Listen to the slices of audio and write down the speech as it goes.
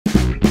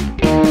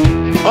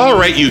All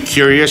right, you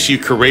curious, you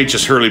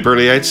courageous Herle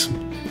Burly-ites.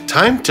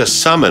 Time to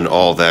summon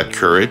all that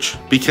courage,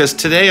 because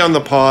today on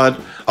the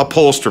pod, a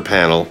Pollster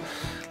Panel,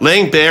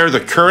 laying bare the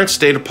current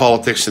state of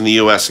politics in the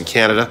US and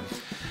Canada,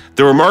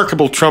 the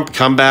remarkable Trump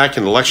comeback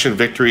and election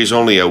victory is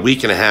only a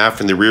week and a half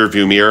in the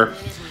rearview mirror.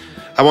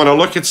 I want to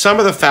look at some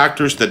of the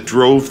factors that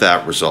drove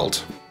that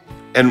result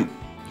and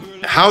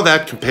how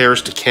that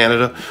compares to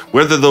Canada,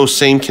 whether those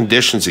same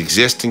conditions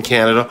exist in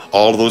Canada,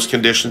 all of those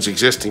conditions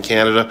exist in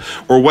Canada,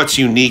 or what's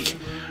unique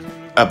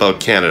about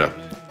Canada.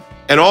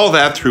 And all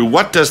that through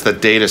what does the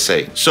data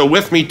say? So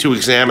with me to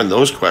examine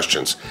those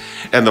questions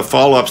and the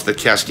follow-ups that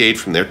cascade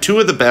from there, two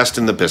of the best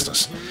in the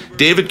business.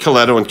 David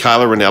Coletto and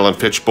Kyla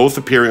Ronellenfitsch, both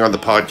appearing on the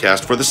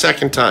podcast for the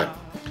second time.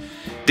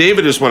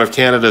 David is one of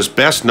Canada's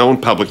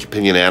best-known public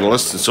opinion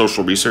analysts and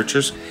social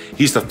researchers.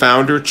 He's the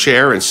founder,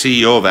 chair, and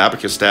CEO of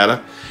Abacus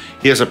Data.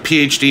 He has a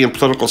PhD in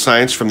political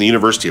science from the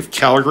University of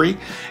Calgary,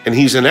 and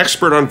he's an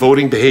expert on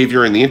voting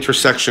behavior and the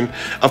intersection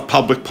of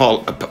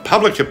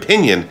public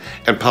opinion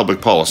and public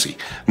policy.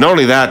 Not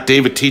only that,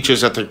 David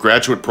teaches at the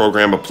graduate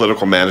program of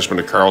political management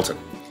at Carleton.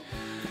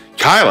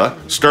 Kyla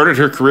started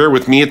her career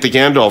with me at the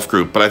Gandalf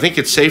Group, but I think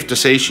it's safe to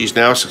say she's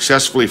now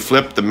successfully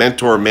flipped the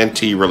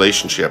mentor-mentee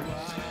relationship.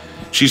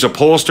 She's a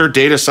pollster,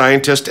 data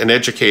scientist, and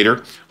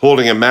educator,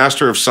 holding a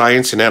Master of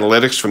Science in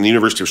Analytics from the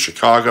University of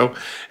Chicago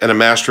and a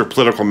Master of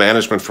Political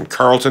Management from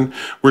Carleton,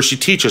 where she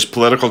teaches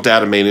political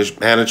data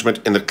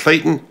management in the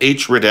Clayton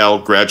H. Riddell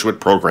graduate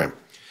program.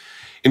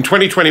 In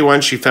 2021,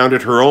 she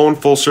founded her own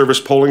full-service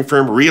polling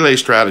firm, Relay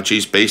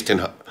Strategies, based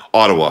in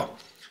Ottawa.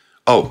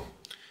 Oh,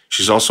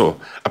 she's also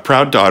a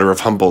proud daughter of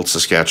Humboldt,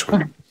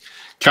 Saskatchewan.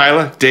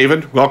 Kyla,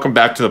 David, welcome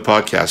back to the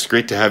podcast.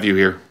 Great to have you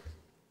here.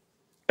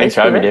 Thanks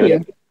for having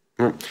me,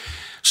 David.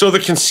 So the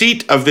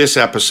conceit of this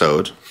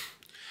episode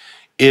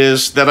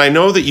is that I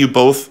know that you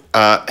both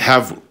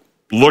have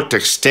looked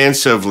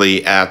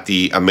extensively at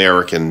the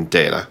American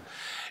data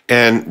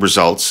and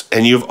results,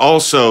 and you've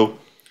also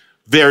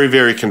very,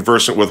 very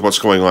conversant with what's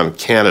going on in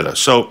Canada.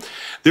 So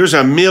there's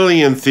a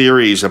million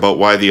theories about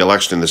why the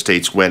election in the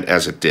States went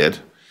as it did.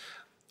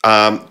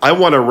 I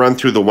want to run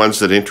through the ones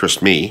that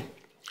interest me,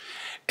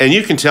 and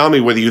you can tell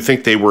me whether you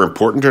think they were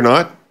important or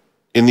not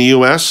in the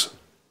US.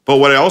 But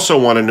what I also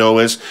want to know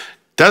is,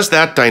 does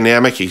that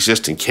dynamic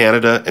exist in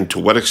Canada, and to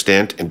what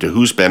extent, and to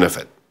whose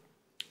benefit?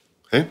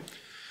 Okay.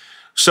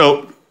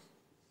 So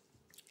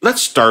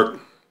let's start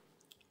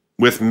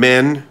with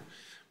men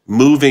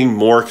moving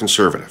more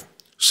conservative.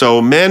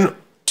 So men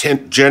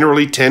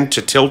generally tend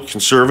to tilt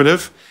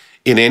conservative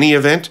in any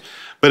event,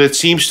 but it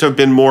seems to have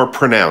been more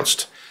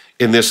pronounced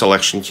in this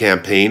election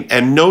campaign,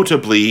 and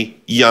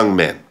notably young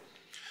men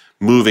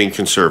moving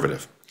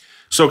conservative.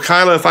 So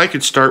Kyla, if I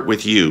could start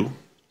with you,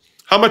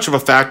 how much of a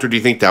factor do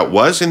you think that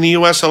was in the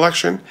US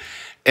election?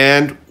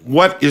 And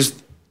what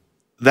is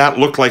that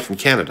look like in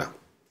Canada?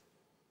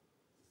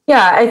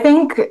 Yeah, I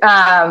think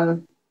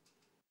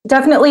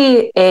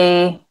definitely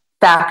a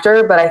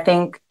factor, but I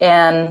think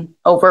an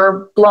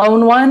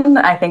overblown one.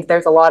 I think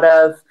there's a lot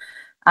of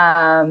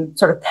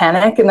sort of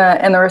panic in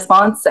the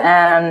response,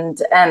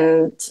 and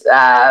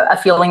a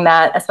feeling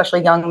that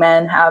especially young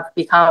men have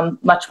become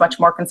much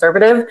more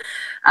conservative.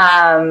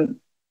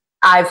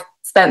 I've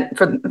spent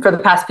for the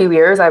past few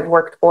years, I've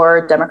worked for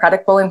a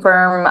Democratic polling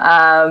firm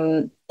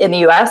in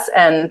the US,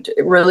 and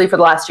really for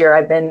the last year,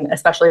 I've been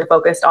especially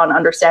focused on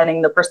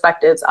understanding the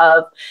perspectives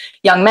of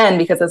young men,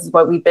 because this is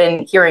what we've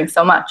been hearing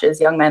so much, is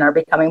young men are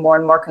becoming more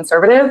and more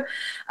conservative.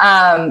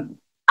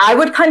 I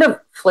would kind of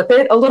flip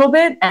it a little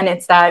bit, and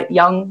it's that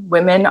young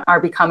women are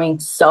becoming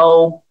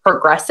so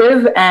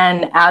progressive,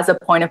 and as a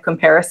point of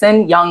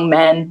comparison, young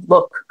men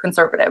look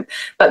conservative,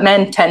 but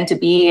men tend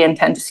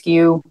to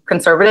skew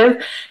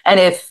conservative. And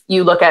if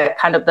you look at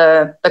kind of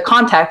the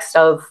context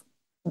of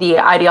the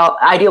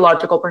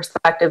ideological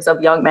perspectives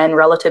of young men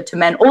relative to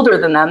men older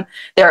than them,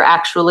 they're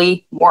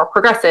actually more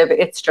progressive.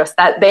 It's just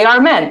that they are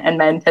men, and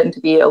men tend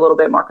to be a little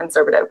bit more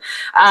conservative.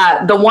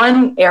 The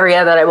one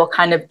area that I will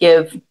kind of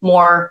give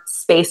more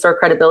space or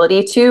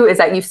credibility to is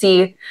that you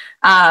see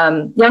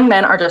young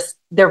men are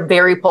they're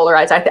very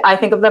polarized. I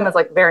think of them as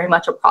like very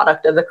much a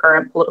product of the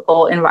current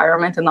political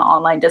environment and the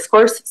online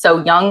discourse.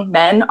 So young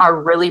men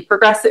are really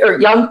progressive, or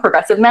young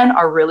progressive men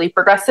are really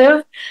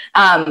progressive.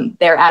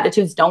 Their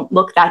attitudes don't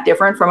look that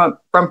different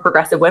from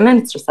progressive women.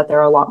 It's just that there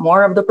are a lot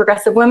more of the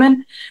progressive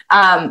women.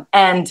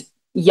 And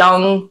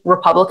young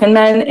Republican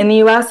men in the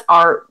US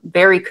are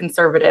very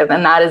conservative.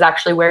 And that is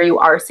actually where you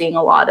are seeing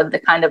a lot of the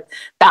kind of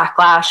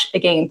backlash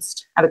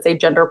against, I would say,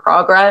 gender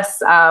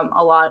progress,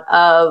 a lot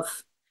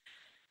of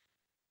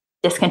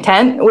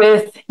discontent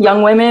with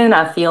young women,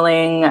 a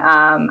feeling.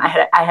 I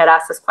had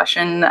asked this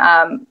question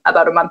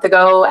about a month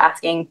ago,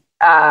 asking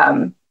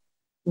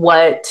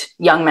what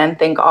young men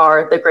think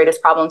are the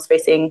greatest problems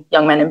facing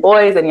young men and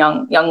boys and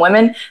young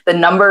women. The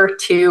number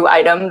 2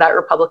 item that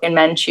Republican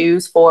men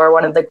choose for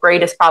one of the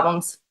greatest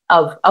problems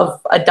of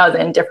a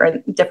dozen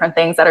different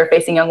things that are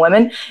facing young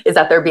women is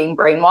that they're being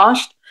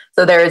brainwashed.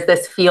 So there is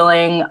this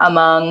feeling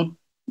among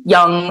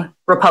young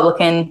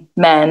Republican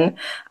men.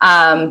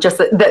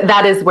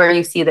 That is where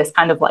you see this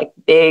kind of like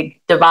big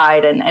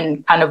divide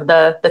and kind of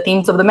the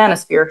themes of the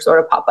manosphere sort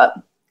of pop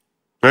up.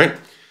 Right.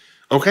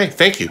 Okay.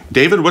 Thank you.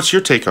 David, what's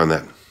your take on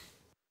that?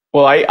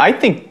 Well, I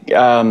think,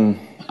 I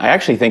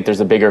actually think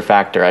there's a bigger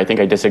factor. I think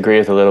I disagree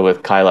with a little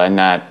with Kyla in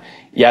that,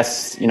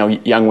 yes,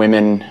 young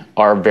women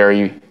are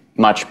very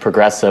much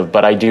progressive,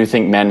 but I do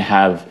think men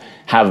have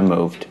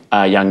moved,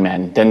 young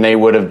men, than they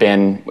would have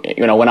been,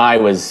 when I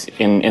was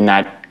in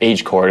that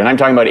age cohort. And I'm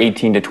talking about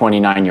 18 to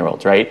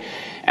 29-year-olds, right?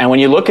 And when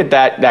you look at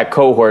that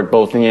cohort,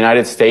 both in the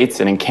United States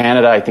and in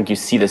Canada, I think you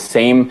see the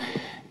same,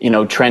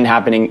 trend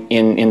happening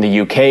in the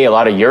UK, a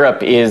lot of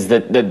Europe, is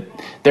that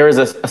there is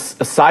a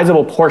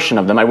sizable portion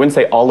of them, I wouldn't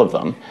say all of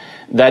them,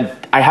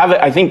 that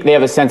I think they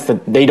have a sense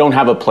that they don't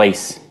have a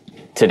place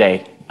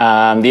today.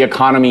 The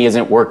economy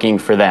isn't working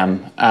for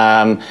them.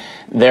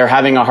 They're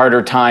having a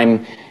harder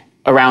time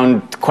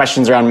around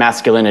questions around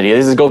masculinity.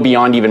 This is go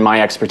beyond even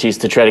my expertise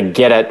to try to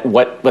get at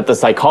what the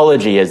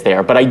psychology is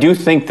there. But I do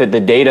think that the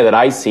data that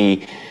I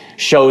see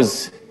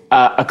shows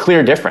a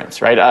clear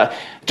difference, right?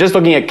 Just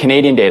looking at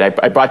Canadian data,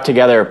 I brought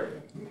together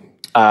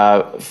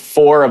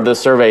 4 of the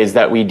surveys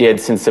that we did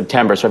since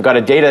September. So I've got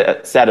a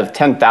data set of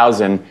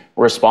 10,000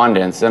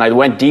 respondents, and I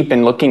went deep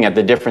in looking at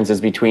the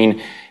differences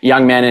between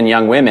young men and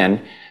young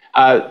women.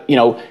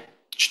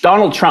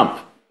 Donald Trump,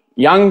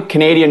 young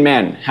Canadian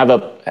men have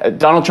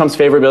Donald Trump's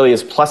favorability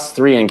is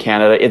 +3 in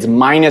Canada. It's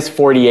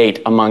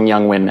 -48 among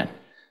young women.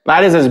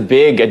 That is as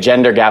big a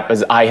gender gap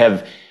as I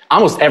have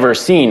almost ever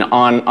seen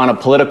on a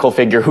political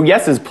figure who,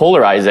 yes, is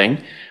polarizing,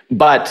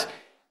 but,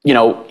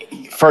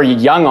 for a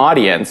young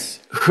audience,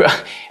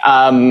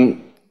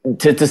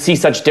 to see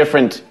such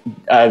different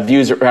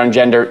views around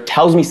gender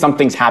tells me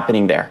something's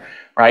happening there,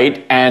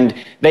 right? And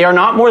they are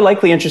not more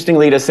likely,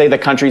 interestingly, to say the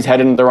country's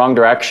headed in the wrong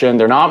direction.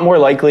 They're not more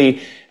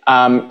likely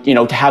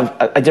to have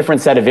a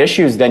different set of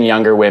issues than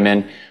younger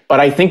women,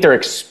 but I think they're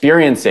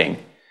experiencing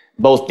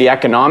both the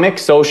economic,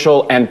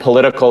 social, and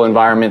political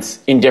environments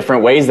in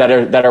different ways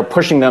that are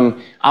pushing them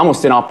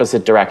almost in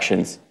opposite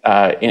directions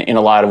in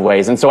a lot of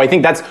ways. And so I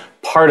think that's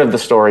part of the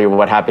story of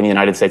what happened in the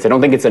United States. I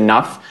don't think it's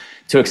enough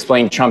to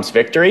explain Trump's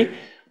victory,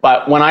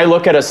 but when I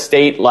look at a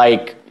state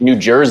like New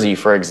Jersey,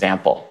 for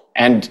example,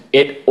 and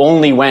it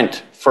only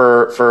went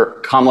for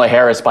Kamala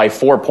Harris by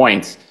 4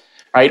 points,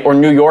 right? Or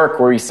New York,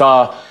 where we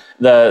saw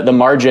the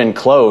margin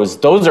close,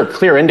 those are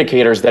clear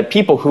indicators that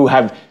people who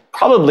have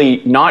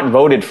probably not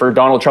voted for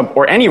Donald Trump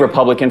or any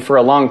Republican for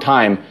a long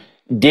time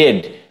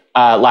did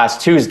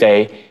last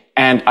Tuesday.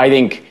 And I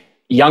think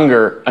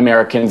younger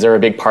Americans are a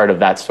big part of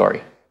that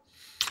story.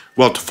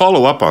 Well, to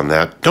follow up on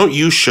that, don't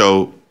you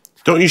show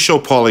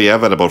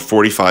Poilievre at about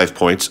 45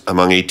 points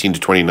among 18 to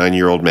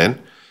 29-year-old men?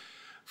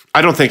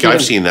 I don't think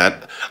I've seen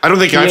that. I don't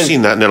think I've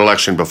seen that in an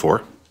election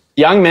before.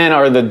 Young men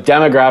are the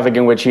demographic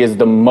in which he is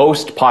the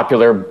most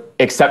popular,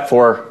 except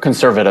for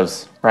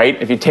conservatives, right?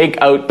 If you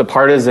take out the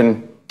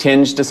partisan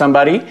tinge to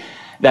somebody,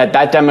 that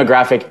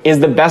demographic is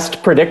the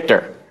best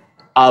predictor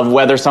of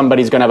whether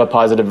somebody's going to have a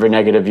positive or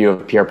negative view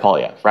of Pierre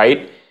Poilievre,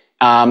 right?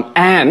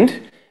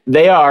 And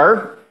they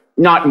are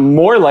not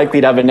more likely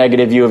to have a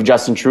negative view of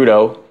Justin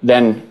Trudeau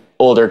than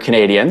older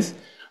Canadians.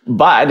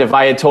 But if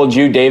I had told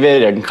you,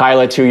 David and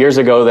Kyla, 2 years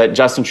ago that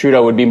Justin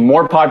Trudeau would be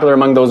more popular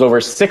among those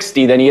over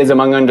 60 than he is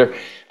among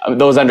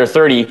those under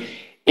 30,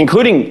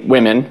 including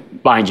women,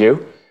 mind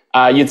you,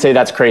 you'd say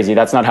that's crazy.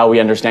 That's not how we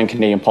understand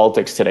Canadian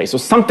politics today. So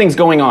something's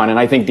going on, and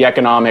I think the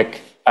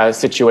economic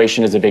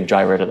situation is a big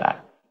driver to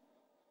that.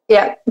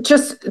 Yeah,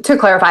 just to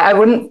clarify,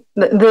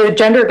 the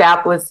gender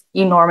gap was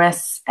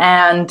enormous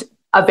and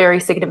a very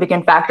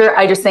significant factor.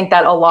 I just think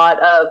that a lot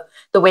of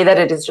the way that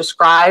it is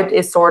described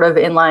is sort of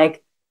in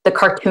like the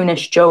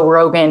cartoonish Joe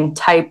Rogan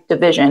type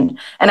division.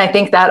 And I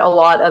think that a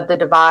lot of the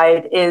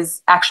divide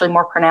is actually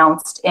more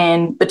pronounced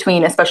in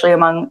between, especially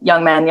among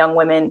young men, young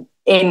women,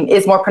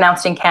 is more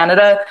pronounced in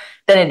Canada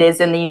than it is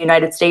in the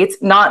United States.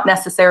 Not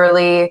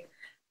necessarily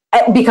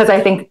because I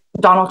think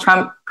Donald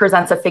Trump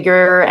presents a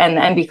figure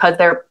and because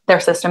their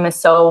system is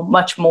so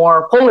much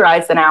more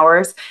polarized than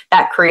ours,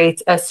 that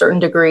creates a certain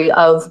degree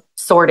of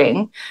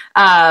sorting.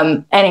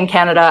 And in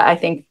Canada, I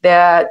think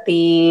that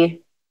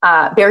the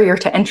barrier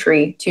to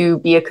entry to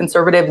be a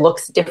conservative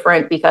looks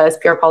different because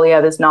Pierre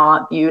Poilievre is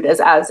not viewed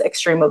as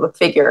extreme of a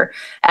figure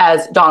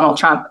as Donald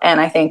Trump. And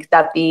I think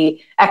that the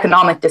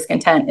economic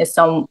discontent is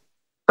so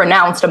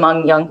pronounced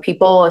among young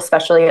people,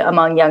 especially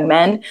among young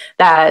men,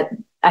 that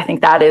I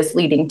think that is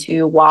leading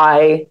to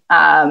why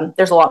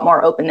there's a lot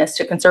more openness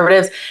to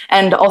conservatives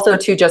and also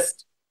to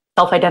just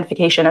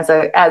self-identification as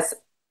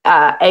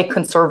a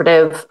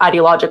conservative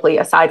ideologically,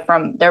 aside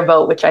from their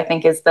vote, which I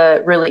think is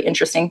the really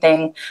interesting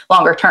thing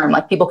longer term.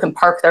 Like people can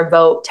park their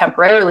vote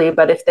temporarily,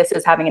 but if this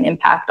is having an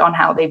impact on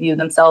how they view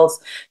themselves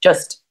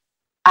just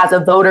as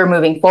a voter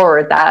moving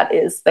forward, that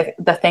is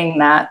the thing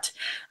that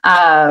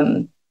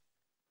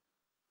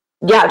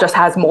just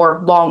has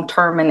more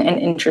long-term and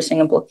interesting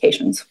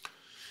implications.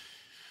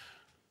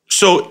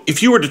 So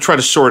if you were to try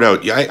to sort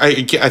out,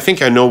 I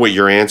think I know what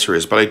your answer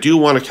is, but I do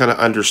want to kind of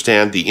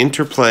understand the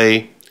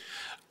interplay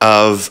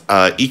of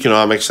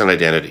economics and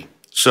identity.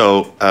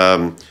 So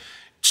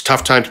it's a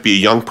tough time to be a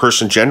young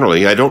person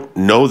generally. I don't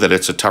know that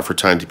it's a tougher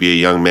time to be a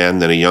young man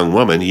than a young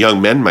woman.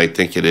 Young men might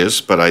think it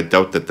is, but I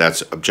doubt that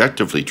that's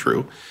objectively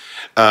true.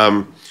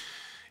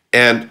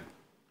 And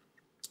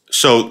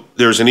so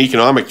there's an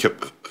economic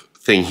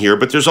thing here,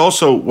 but there's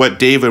also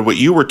what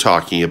you were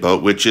talking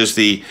about, which is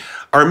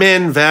are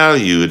men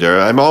valued?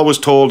 I'm always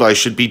told I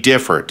should be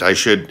different. I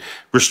should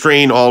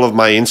restrain all of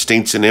my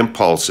instincts and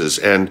impulses,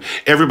 and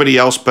everybody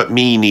else but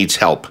me needs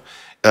help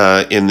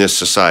in this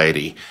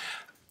society.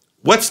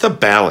 What's the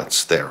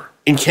balance there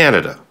in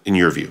Canada, in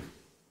your view?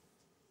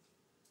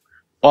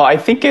 Well, I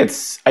think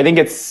it's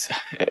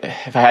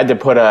if I had to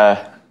put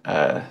a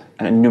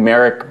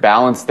numeric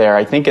balance there,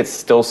 I think it's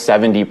still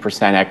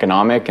 70%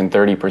 economic and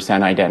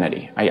 30%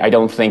 identity. I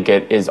don't think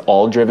it is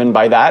all driven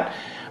by that,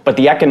 but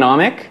the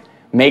economic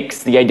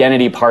makes the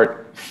identity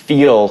part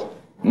feel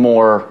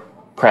more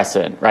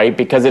present, right?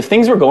 Because if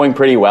things were going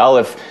pretty well,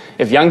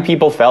 if young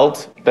people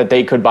felt that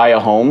they could buy a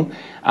home,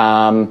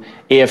 and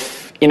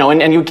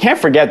you can't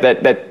forget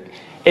that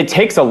it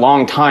takes a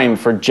long time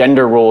for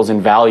gender roles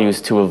and values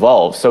to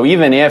evolve. So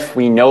even if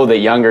we know that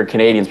younger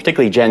Canadians,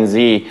 particularly Gen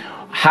Z,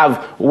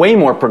 have way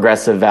more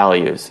progressive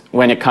values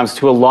when it comes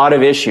to a lot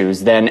of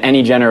issues than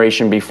any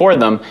generation before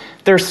them,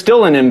 there's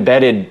still an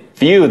embedded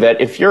view that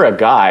if you're a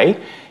guy,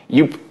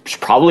 you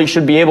probably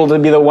should be able to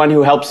be the one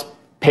who helps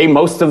pay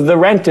most of the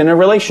rent in a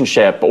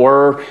relationship,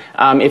 or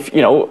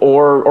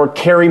or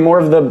carry more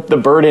of the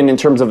burden in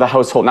terms of the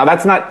household. Now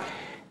that's not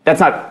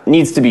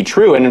needs to be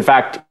true, and in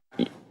fact,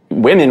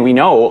 women we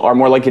know are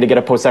more likely to get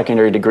a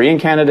post-secondary degree in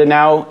Canada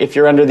now. If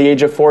you're under the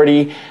age of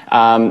 40,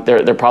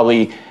 they're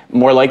probably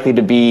more likely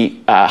to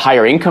be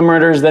higher income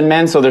earners than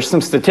men. So there's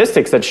some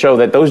statistics that show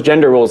that those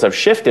gender roles have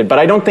shifted, but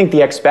I don't think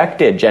the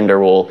expected gender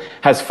role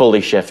has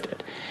fully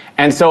shifted.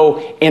 And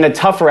so in a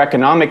tougher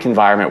economic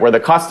environment where the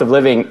cost of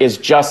living is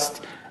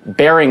just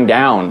bearing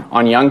down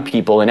on young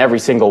people in every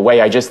single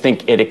way, I just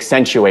think it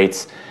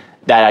accentuates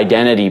that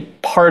identity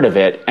part of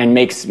it and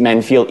makes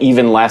men feel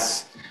even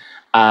less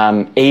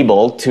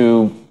able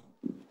to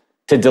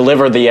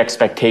deliver the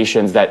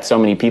expectations that so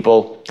many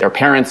people, their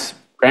parents,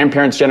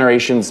 grandparents'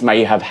 generations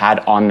might have had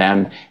on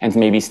them and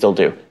maybe still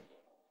do.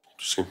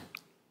 Interesting.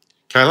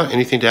 Kyla,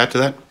 anything to add to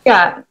that?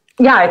 Yeah,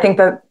 I think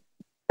that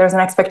there's an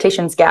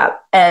expectations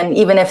gap. And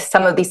even if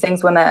some of these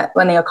things, when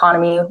the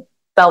economy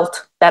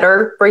felt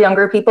better for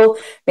younger people,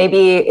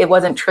 maybe it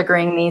wasn't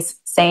triggering these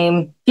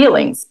same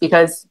feelings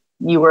because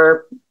you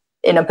were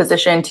in a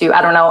position to,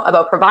 I don't know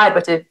about provide,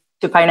 but to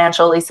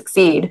financially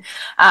succeed,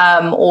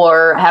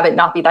 or have it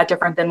not be that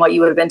different than what you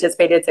would have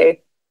anticipated,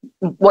 say,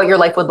 what your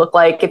life would look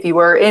like if you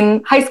were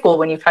in high school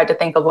when you tried to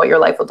think of what your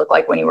life would look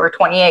like when you were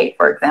 28,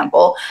 for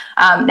example.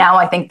 Now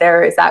I think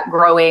there is that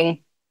growing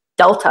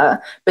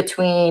delta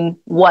between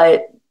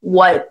what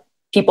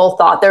people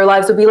thought their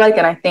lives would be like,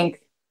 and I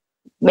think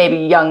maybe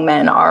young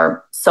men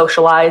are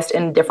socialized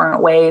in a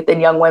different way than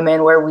young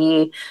women, where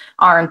young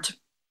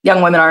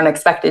women aren't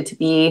expected to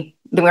be,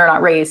 we're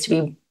not raised to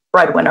be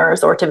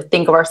breadwinners or to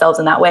think of ourselves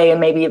in that way. And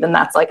maybe even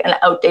that's like an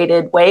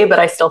outdated way, but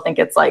I still think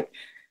it's a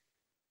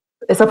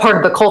part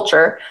of the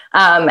culture.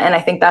 And I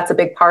think that's a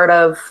big part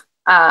of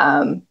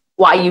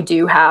why you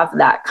do have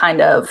that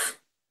kind of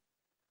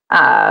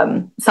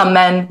some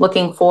men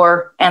looking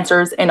for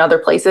answers in other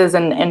places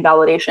and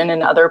validation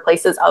in other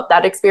places of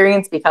that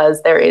experience,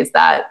 because there is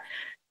that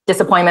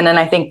disappointment and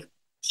I think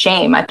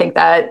shame. I think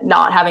that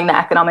not having the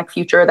economic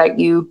future that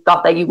you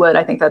thought that you would,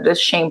 I think that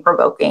is shame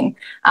provoking,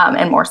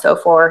 and more so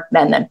for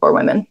men than for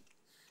women.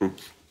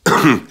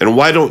 And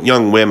why don't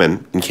young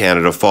women in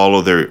Canada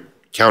follow their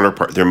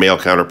male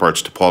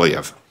counterparts to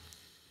Poilievre?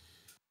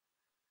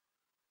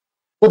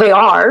 Well, they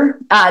are,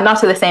 not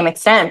to the same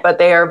extent, but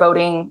they are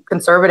voting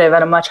conservative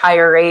at a much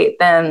higher rate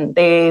than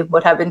they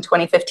would have in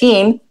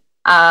 2015.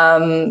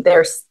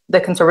 The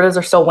Conservatives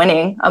are still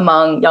winning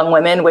among young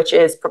women, which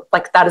is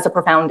that is a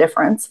profound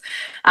difference.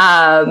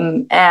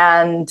 And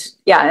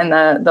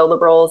the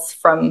Liberals,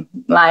 from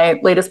my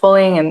latest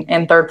polling,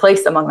 in third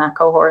place among that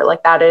cohort,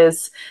 that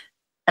is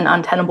an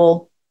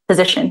untenable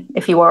position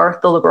if you are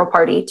the Liberal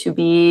Party, to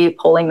be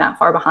polling that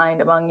far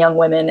behind among young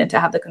women and to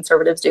have the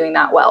Conservatives doing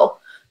that well.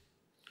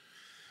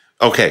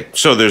 Okay,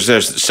 so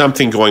there's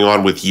something going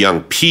on with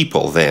young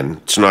people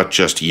then. It's not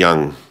just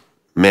young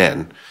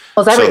men.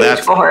 Well, it's every age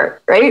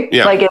cohort, right?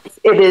 Yeah.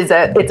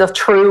 It's a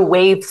true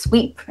wave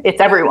sweep. It's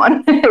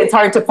everyone. It's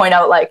hard to point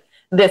out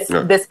this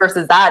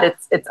versus that.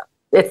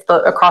 It's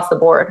across the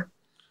board.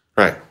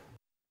 Right.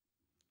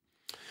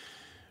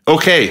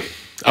 Okay,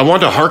 I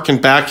want to harken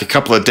back a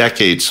couple of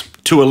decades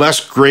to a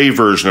less gray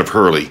version of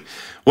Herle,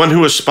 one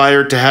who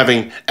aspired to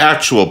having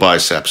actual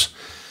biceps.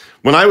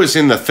 When I was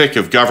in the thick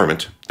of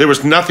government, there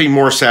was nothing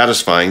more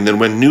satisfying than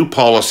when new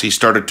policy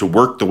started to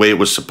work the way it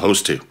was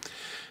supposed to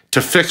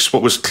fix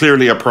what was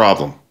clearly a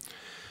problem.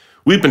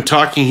 We've been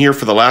talking here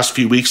for the last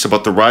few weeks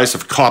about the rise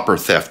of copper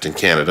theft in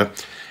Canada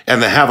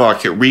and the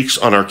havoc it wreaks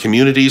on our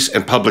communities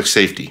and public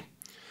safety.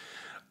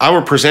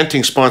 Our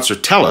presenting sponsor,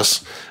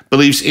 TELUS,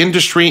 believes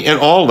industry and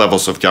all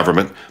levels of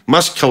government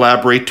must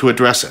collaborate to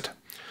address it.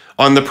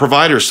 On the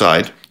provider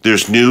side,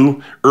 there's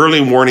new early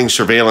warning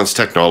surveillance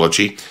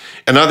technology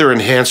and other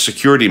enhanced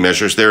security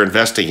measures they're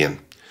investing in.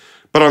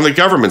 But on the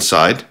government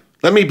side,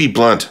 let me be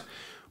blunt.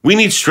 We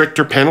need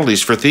stricter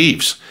penalties for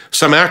thieves,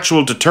 some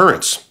actual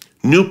deterrence,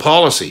 new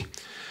policy.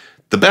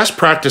 The best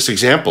practice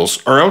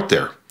examples are out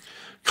there.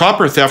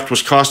 Copper theft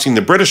was costing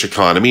the British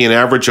economy an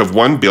average of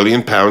 £1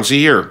 billion a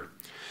year.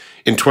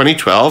 In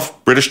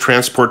 2012, British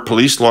Transport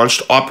Police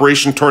launched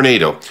Operation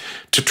Tornado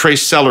to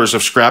trace sellers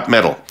of scrap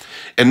metal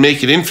and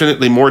make it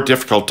infinitely more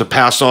difficult to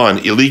pass on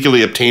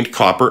illegally obtained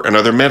copper and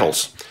other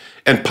metals,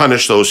 and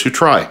punish those who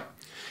try.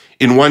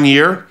 In 1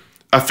 year,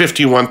 a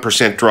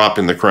 51% drop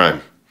in the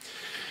crime.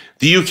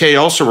 The UK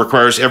also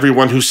requires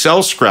everyone who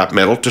sells scrap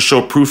metal to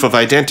show proof of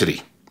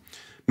identity.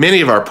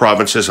 Many of our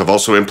provinces have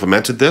also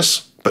implemented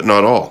this, but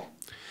not all.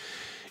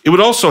 It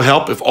would also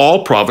help if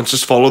all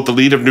provinces followed the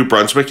lead of New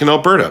Brunswick and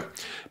Alberta,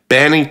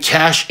 banning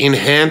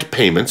cash-in-hand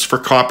payments for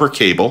copper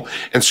cable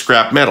and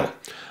scrap metal.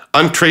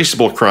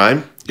 Untraceable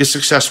crime is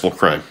successful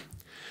crime.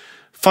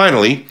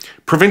 Finally,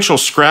 provincial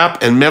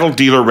scrap and metal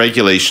dealer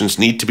regulations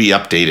need to be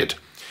updated.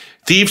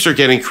 Thieves are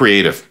getting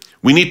creative.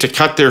 We need to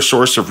cut their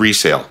source of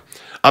resale.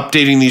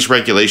 Updating these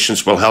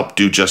regulations will help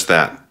do just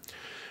that.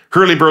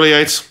 Herle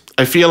Burly-ites,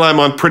 I feel I'm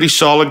on pretty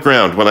solid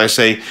ground when I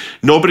say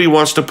nobody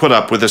wants to put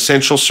up with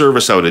essential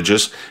service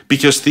outages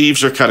because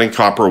thieves are cutting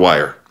copper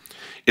wire.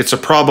 It's a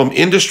problem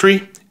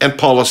industry and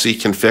policy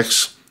can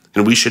fix,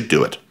 and we should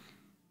do it.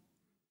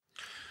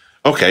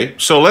 Okay,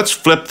 so let's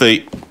flip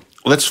the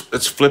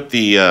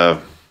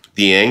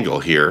angle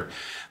here.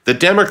 The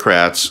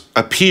Democrats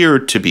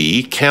appeared to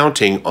be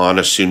counting on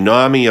a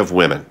tsunami of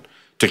women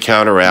to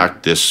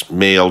counteract this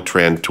male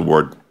trend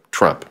toward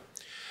Trump.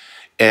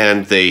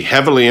 And they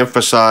heavily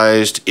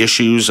emphasized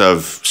issues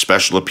of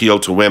special appeal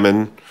to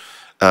women,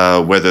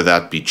 whether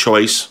that be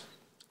choice.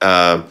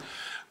 In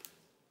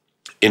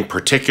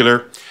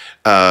particular,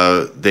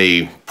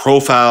 they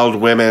profiled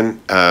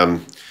women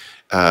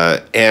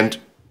and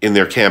in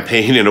their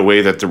campaign in a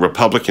way that the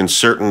Republicans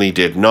certainly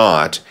did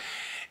not.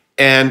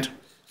 And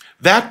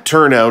that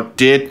turnout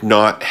did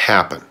not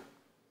happen,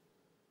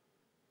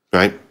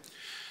 right?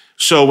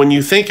 So when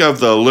you think of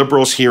the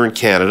Liberals here in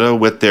Canada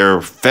with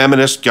their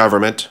feminist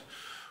government,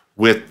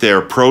 with their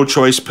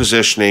pro-choice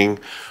positioning,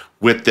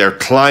 with their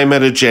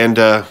climate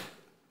agenda,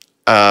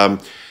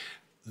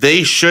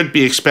 they should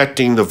be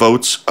expecting the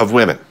votes of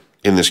women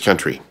in this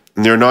country.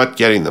 And they're not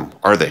getting them,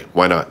 are they?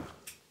 Why not?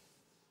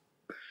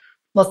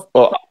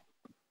 Well,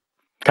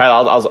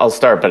 Kyle, I'll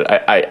start,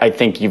 but I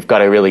think you've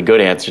got a really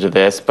good answer to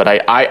this. But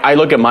I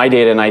look at my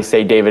data and I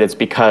say, David, it's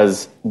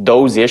because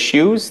those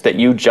issues that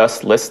you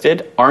just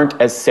listed aren't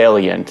as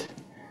salient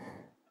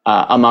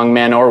among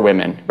men or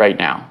women right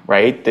now,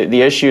 right?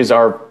 The issues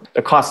are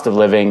the cost of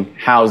living,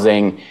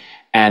 housing,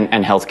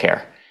 and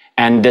healthcare.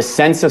 And this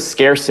sense of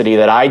scarcity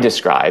that I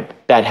describe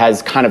that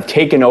has kind of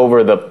taken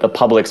over the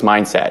public's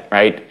mindset,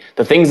 right?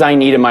 The things I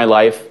need in my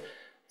life,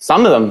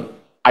 some of them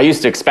I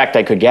used to expect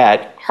I could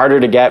get, harder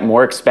to get,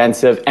 more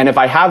expensive. And if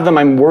I have them,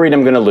 I'm worried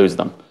I'm going to lose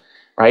them,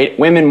 right?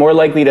 Women more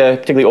likely to,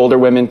 particularly older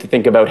women, to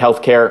think about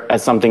healthcare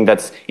as something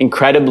that's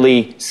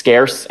incredibly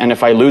scarce. And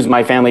if I lose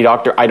my family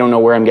doctor, I don't know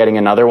where I'm getting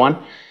another one.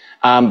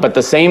 But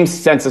the same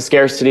sense of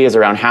scarcity is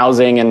around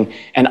housing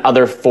and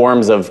other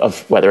forms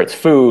of whether it's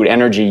food,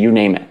 energy, you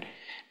name it.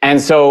 And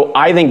so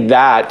I think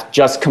that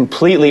just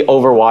completely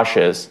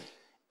overwashes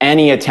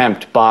any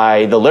attempt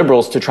by the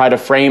Liberals to try to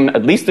frame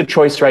at least the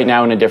choice right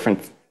now in a different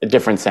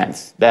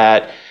sense.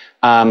 That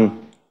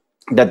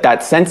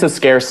sense of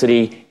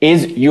scarcity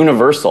is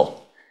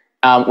universal,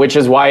 which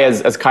is why,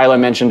 as Kyla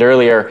mentioned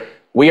earlier,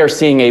 we are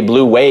seeing a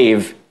blue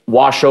wave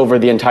wash over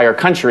the entire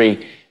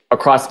country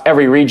across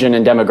every region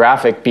and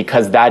demographic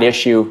because that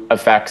issue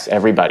affects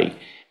everybody.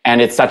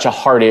 And it's such a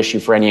hard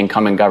issue for any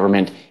incumbent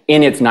government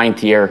in its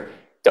 9th year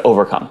to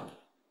overcome.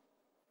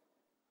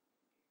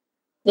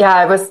 Yeah,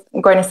 I was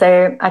going to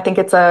say, I think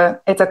it's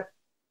a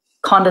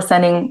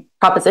condescending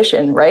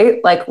proposition,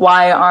 right? Like,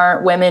 why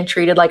aren't women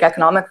treated like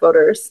economic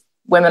voters?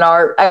 Women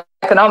are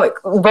economic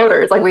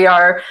voters. Like,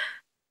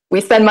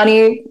 we spend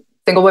money.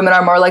 Single women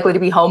are more likely to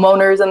be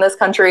homeowners in this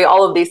country.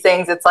 All of these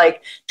things. It's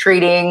like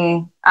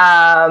treating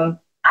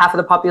half of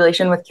the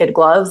population with kid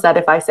gloves. That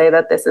if I say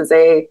that this is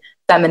a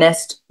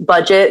feminist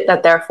budget,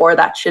 that therefore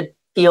that should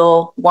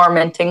feel warm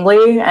and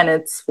tingly. And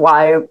it's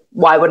why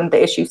wouldn't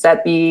the issue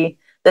set be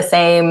the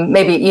same?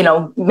 Maybe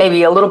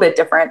a little bit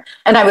different.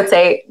 And I would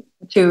say,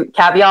 to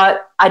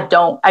caveat, I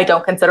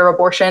don't consider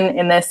abortion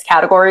in this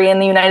category in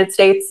the United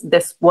States.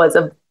 This was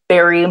a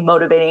very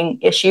motivating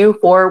issue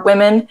for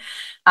women.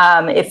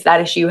 If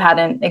that issue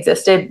hadn't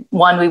existed,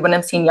 one, we wouldn't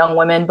have seen young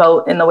women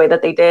vote in the way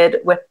that they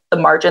did with the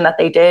margin that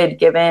they did,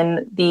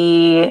 given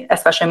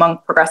especially among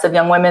progressive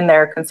young women,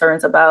 their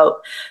concerns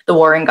about the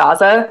war in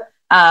Gaza.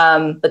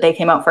 But they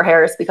came out for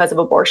Harris because of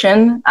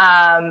abortion.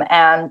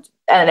 And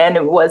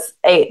it was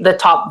the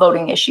top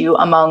voting issue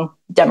among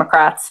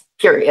Democrats,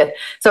 period.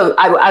 So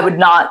I would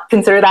not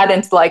consider that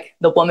into like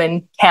the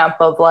woman camp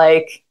of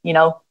like,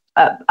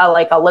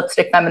 like a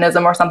lipstick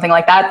feminism or something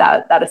like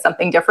that, that is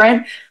something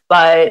different.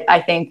 But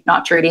I think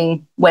not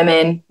treating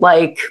women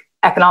like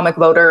economic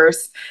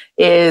voters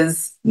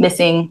is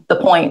missing the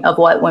point of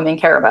what women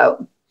care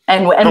about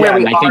and where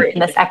we are in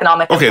this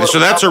economic. Okay, so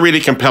that's a really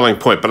compelling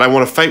point, but I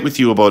want to fight with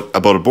you about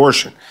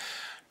abortion,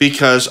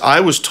 because I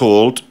was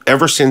told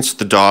ever since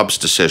the Dobbs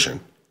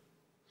decision,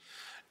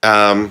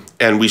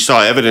 and we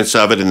saw evidence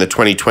of it in the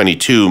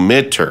 2022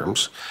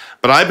 midterms,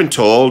 but I've been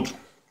told,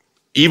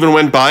 even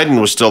when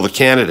Biden was still the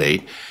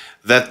candidate,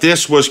 that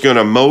this was going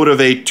to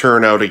motivate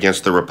turnout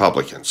against the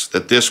Republicans,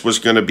 that this was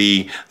going to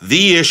be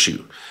the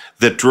issue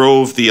that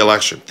drove the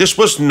election. This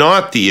was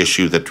not the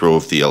issue that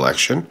drove the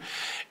election.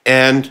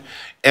 And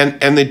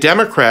the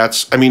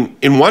Democrats, I mean,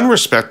 in one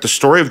respect, the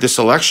story of this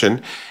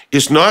election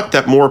is not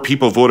that more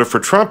people voted for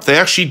Trump. They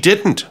actually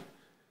didn't.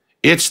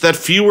 It's that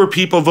fewer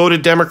people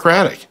voted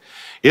Democratic.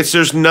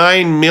 There's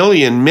 9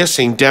 million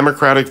missing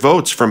Democratic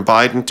votes from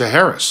Biden to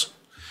Harris.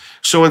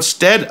 So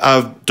instead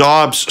of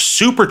Dobbs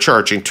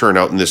supercharging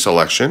turnout in this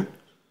election,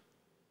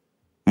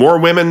 more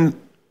women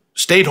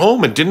stayed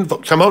home and didn't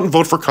come out and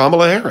vote for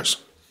Kamala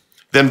Harris,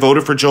 then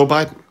voted for Joe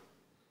Biden.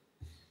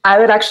 I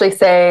would actually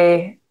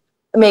say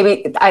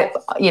maybe,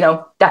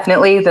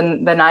 definitely the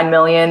 9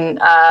 million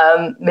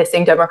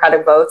missing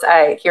Democratic votes.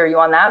 I hear you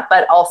on that.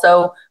 But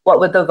also, what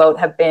would the vote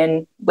have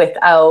been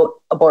without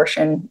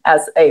abortion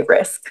as a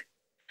risk?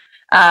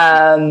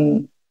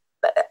 It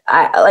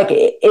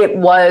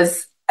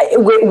was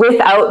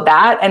without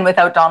that, and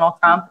without Donald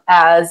Trump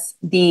as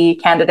the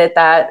candidate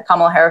that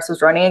Kamala Harris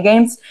was running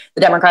against,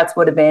 the Democrats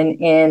would have been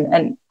in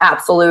an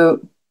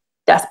absolute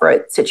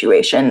desperate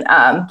situation,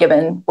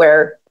 given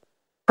where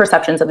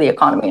perceptions of the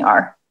economy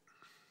are.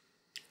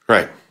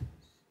 Right.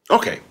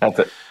 Okay.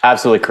 That's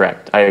absolutely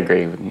correct. I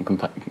agree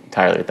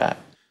entirely with that.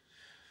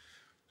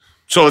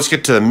 So let's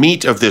get to the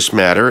meat of this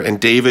matter. And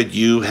David,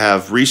 you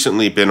have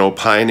recently been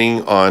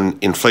opining on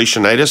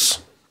inflationitis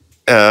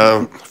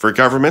for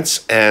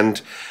governments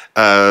and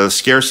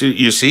scarcity.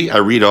 You see, I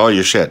read all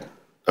your shit.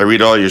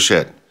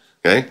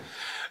 Okay.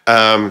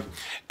 And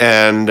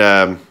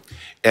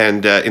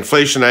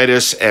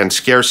inflationitis and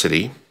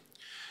scarcity.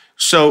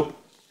 So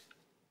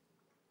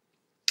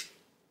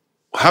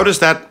how does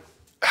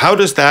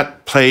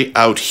that play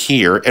out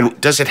here?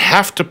 And does it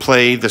have to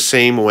play the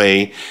same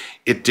way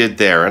it did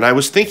there? And I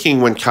was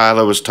thinking when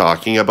Kyla was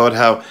talking about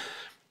how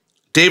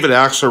David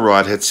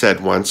Axelrod had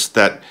said once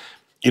that,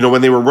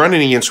 when they were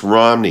running against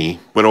Romney,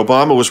 when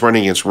Obama was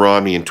running against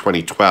Romney in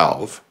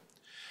 2012,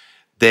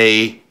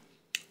 they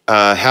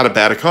had a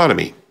bad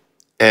economy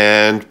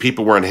and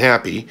people were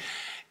unhappy.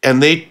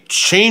 And they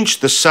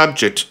changed the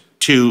subject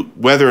to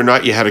whether or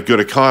not you had a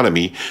good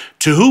economy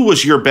to who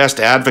was your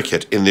best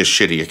advocate in this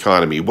shitty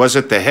economy. Was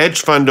it the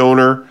hedge fund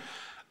owner,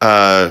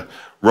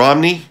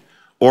 Romney,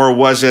 or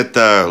was it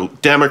the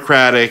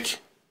Democratic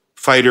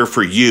fighter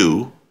for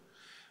you,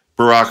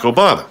 Barack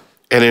Obama?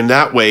 And in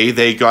that way,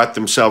 they got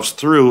themselves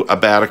through a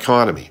bad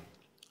economy.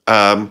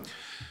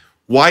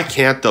 Why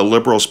can't the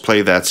Liberals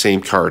play that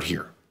same card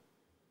here?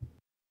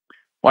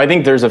 Well, I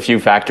think there's a few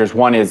factors.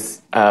 One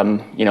is,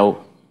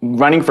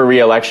 running for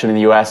re-election in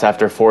the U.S.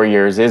 after 4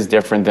 years is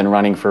different than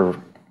running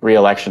for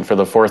re-election for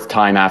the fourth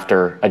time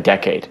after a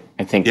decade.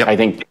 I think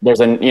there's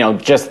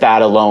just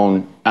that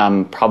alone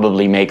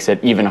probably makes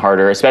it even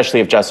harder, especially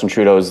if Justin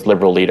Trudeau's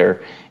Liberal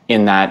leader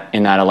in that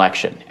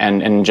election,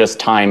 and just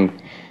time,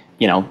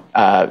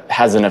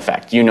 has an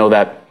effect. You know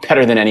that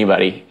better than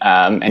anybody.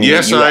 And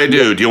yes, I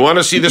do. Do you want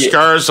to see the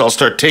scars? I'll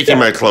start taking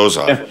my clothes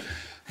off.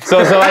 So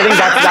I think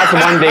that's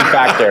one big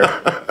factor.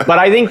 But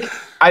I think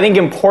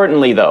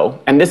importantly, though,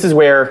 and this is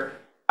where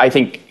I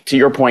think, to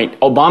your point,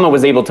 Obama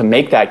was able to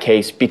make that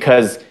case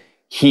because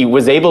he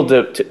was able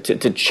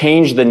to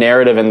change the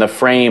narrative and the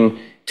frame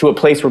to a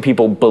place where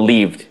people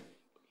believed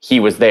he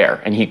was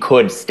there and he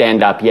could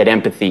stand up. He had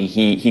empathy.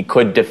 He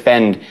could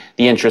defend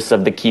the interests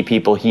of the key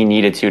people he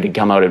needed to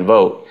come out and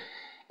vote.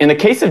 In the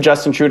case of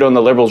Justin Trudeau and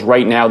the Liberals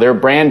right now, their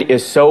brand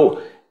is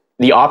so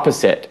the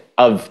opposite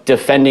of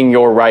defending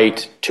your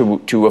right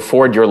to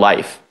afford your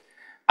life.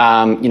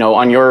 On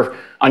your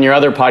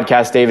other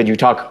podcast, David, you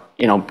talk,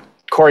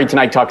 Corey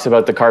tonight talks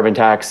about the carbon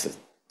tax.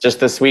 Just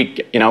this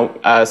week,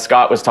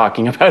 Scott was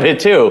talking about it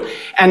too.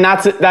 And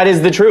that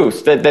is the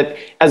truth, that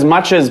as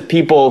much as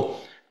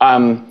people,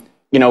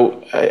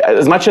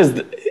 as much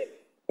as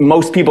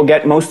most people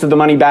get most of the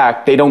money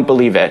back, they don't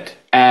believe it.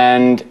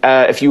 And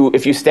if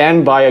you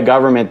stand by a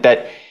government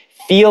that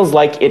feels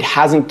like it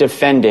hasn't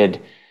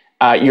defended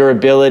your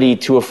ability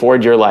to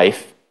afford your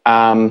life,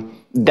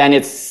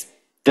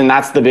 then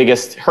that's the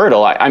biggest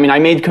hurdle. I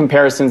made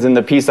comparisons in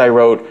the piece I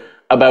wrote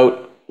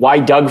about why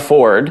Doug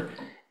Ford,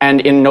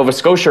 and in Nova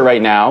Scotia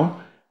right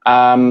now,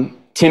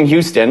 Tim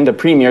Houston, the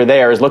premier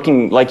there, is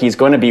looking like he's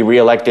going to be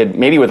reelected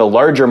maybe with a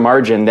larger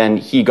margin than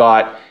he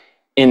got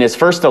in his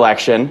first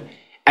election,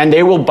 and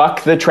they will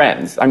buck the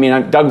trends.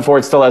 Doug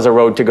Ford still has a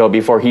road to go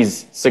before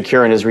he's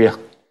secure in his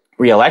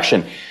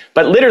reelection.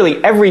 But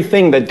literally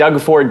everything that Doug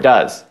Ford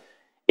does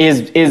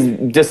is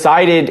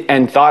decided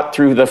and thought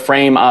through the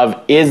frame of,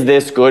 is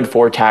this good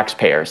for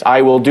taxpayers?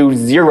 I will do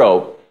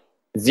zero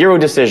zero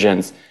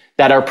decisions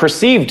that are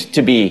perceived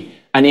to be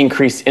an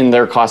increase in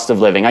their cost of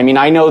living. I mean,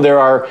 I know there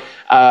are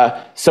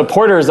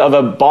supporters of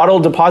a bottle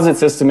deposit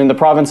system in the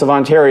province of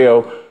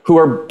Ontario who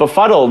are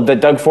befuddled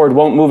that Doug Ford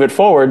won't move it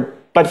forward,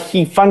 but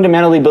he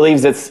fundamentally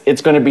believes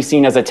it's going to be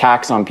seen as a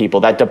tax on people.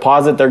 That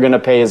deposit they're going to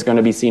pay is going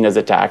to be seen as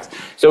a tax.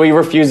 So he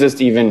refuses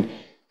to even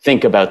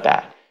think about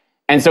that.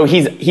 And so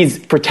he's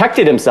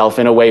protected himself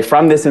in a way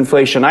from this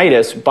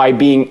inflationitis by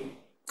being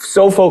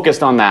so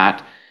focused on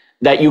that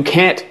you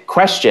can't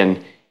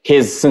question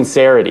his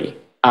sincerity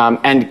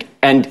and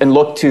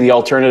look to the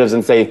alternatives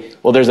and say,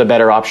 well, there's a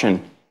better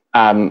option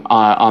on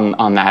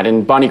that.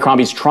 And Bonnie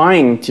Crombie's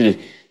trying to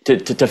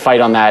fight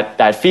on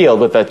that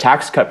field with a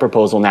tax cut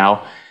proposal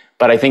now.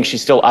 But I think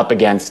she's still up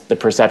against the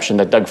perception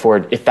that Doug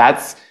Ford, if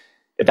that's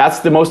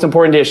the most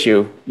important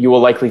issue, you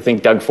will likely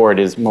think Doug Ford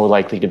is more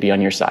likely to be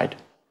on your side.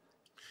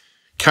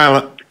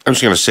 Kyla, I'm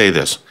just going to say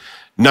this.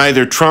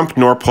 Neither Trump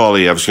nor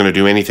Poilievre is going to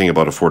do anything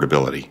about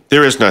affordability.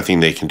 There is nothing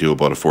they can do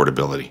about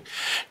affordability.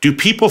 Do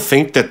people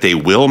think that they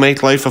will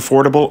make life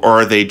affordable,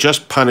 or are they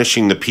just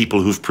punishing the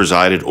people who've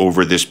presided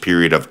over this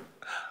period of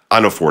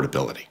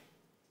unaffordability?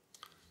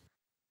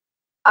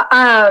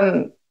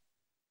 I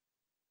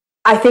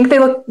think they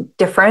look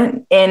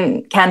different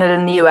in Canada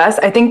and the US.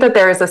 I think that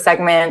there is a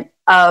segment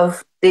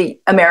of the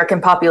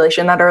American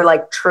population that are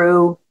like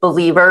true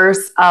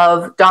believers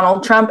of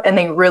Donald Trump, and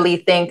they really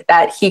think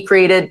that he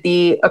created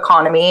the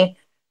economy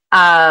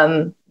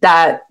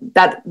that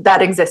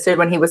existed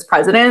when he was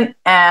president,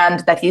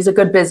 and that he's a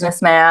good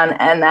businessman,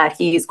 and that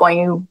he's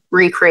going to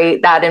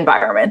recreate that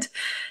environment.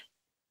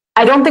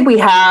 I don't think we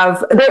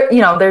have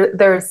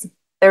there's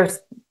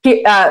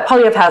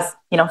Poilievre has,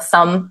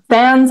 some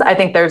fans. I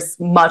think there's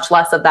much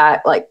less of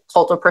that like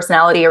cult of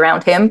personality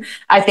around him.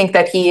 I think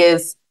that he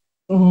is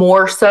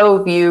more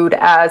so viewed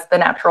as the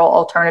natural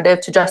alternative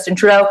to Justin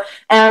Trudeau,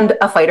 and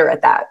a fighter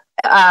at that.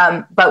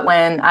 But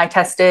when I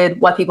tested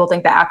what people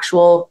think the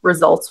actual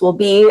results will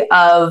be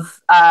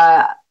of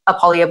a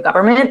Poilievre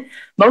government,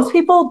 most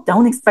people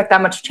don't expect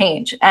that much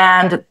change.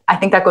 And I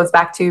think that goes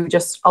back to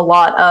just a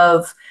lot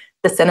of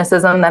the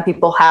cynicism that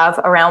people have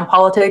around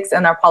politics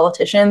and their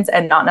politicians,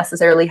 and not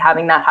necessarily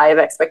having that high of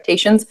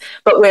expectations.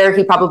 But where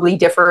he probably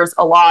differs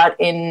a lot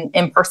in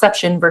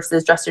perception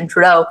versus Justin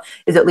Trudeau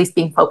is at least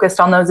being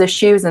focused on those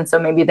issues. And so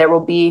maybe there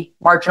will be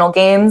marginal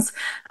gains,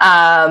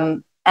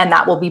 and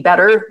that will be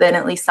better than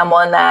at least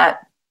someone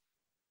that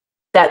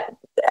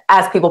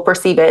as people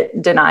perceive it,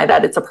 deny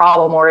that it's a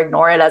problem, or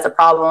ignore it as a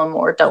problem,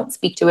 or don't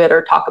speak to it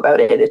or talk about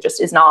it. It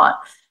just is not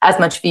as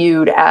much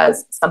viewed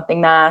as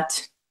something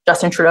that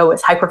Justin Trudeau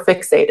is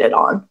hyperfixated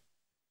on.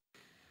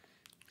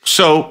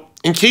 So,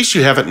 in case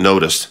you haven't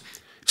noticed,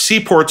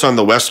 seaports on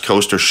the West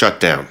Coast are shut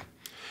down.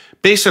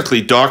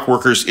 Basically, dock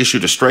workers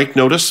issued a strike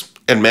notice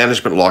and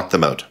management locked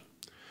them out.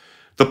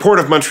 The Port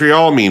of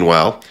Montreal,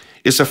 meanwhile,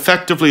 is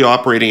effectively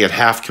operating at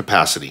half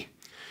capacity.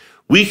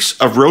 Weeks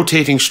of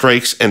rotating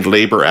strikes and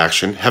labor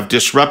action have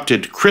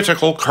disrupted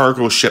critical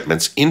cargo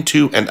shipments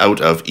into and out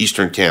of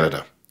Eastern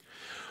Canada.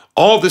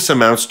 All this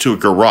amounts to a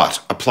garrote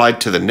applied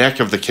to the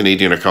neck of the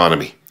Canadian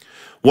economy,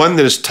 one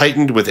that is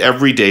tightened with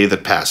every day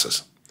that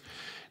passes.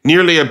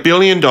 Nearly $1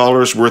 billion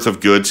worth of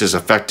goods is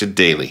affected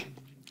daily.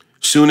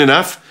 Soon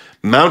enough,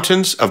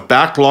 mountains of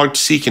backlogged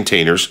sea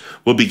containers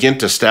will begin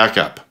to stack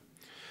up.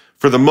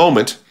 For the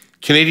moment,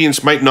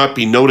 Canadians might not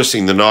be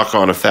noticing the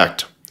knock-on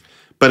effect,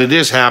 but it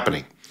is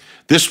happening.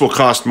 This will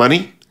cost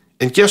money,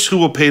 and guess who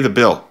will pay the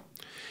bill?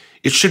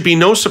 It should be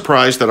no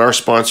surprise that our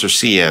sponsor,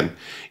 CN,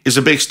 is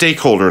a big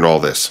stakeholder in all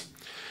this.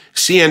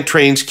 CN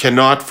trains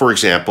cannot, for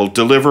example,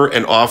 deliver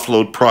and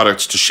offload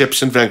products to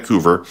ships in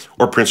Vancouver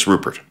or Prince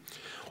Rupert,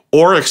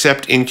 or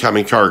accept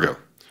incoming cargo.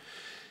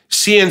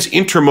 CN's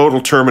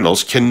intermodal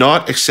terminals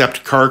cannot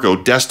accept cargo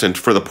destined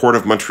for the Port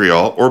of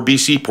Montreal or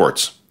BC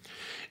ports.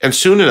 And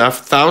soon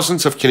enough,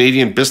 thousands of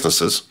Canadian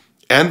businesses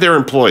and their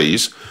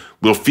employees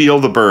will feel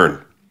the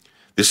burn.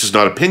 This is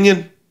not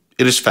opinion,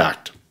 it is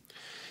fact.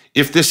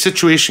 If this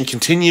situation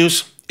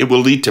continues, it will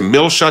lead to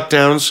mill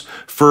shutdowns,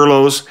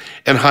 furloughs,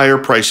 and higher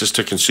prices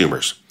to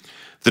consumers.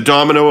 The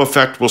domino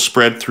effect will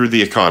spread through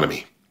the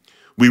economy.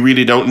 We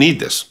really don't need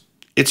this.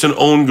 It's an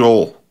own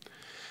goal.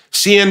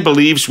 CN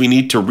believes we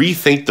need to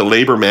rethink the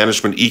labor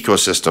management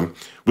ecosystem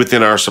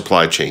within our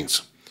supply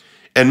chains.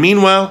 And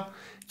meanwhile,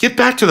 get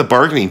back to the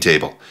bargaining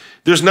table.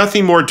 There's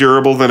nothing more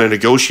durable than a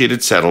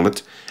negotiated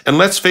settlement, and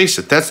let's face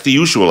it, that's the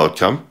usual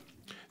outcome.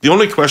 The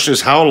only question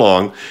is how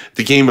long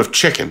the game of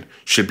chicken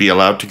should be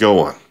allowed to go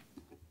on.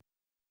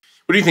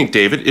 What do you think,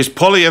 David? Is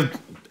Poilievre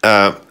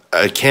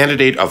a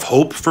candidate of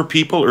hope for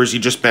people, or is he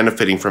just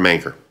benefiting from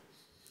anger?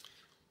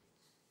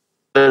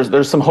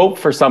 There's some hope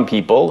for some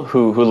people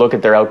who look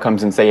at their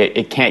outcomes and say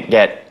it can't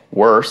get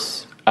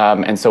worse,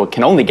 and so it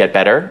can only get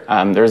better.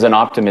 There's an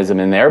optimism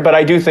in there, but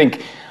I do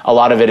think a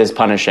lot of it is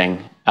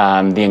punishing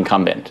the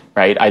incumbent,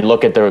 right? I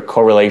look at the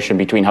correlation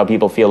between how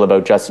people feel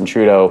about Justin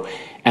Trudeau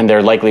and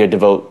their likelihood to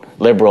vote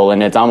Liberal,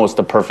 and it's almost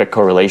a perfect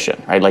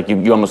correlation, right? Like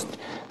you almost,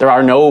 There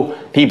are no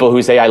people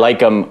who say I like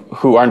him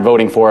who aren't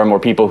voting for him, or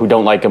people who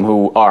don't like him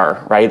who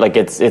are, right? Like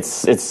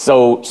it's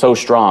so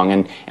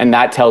strong, and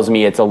that tells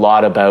me it's a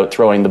lot about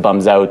throwing the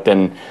bums out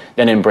than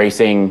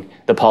embracing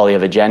the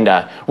Poilievre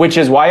agenda, which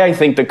is why I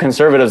think the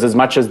Conservatives, as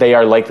much as they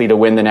are likely to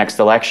win the next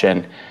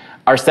election,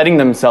 are setting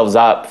themselves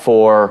up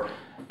for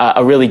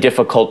a really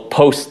difficult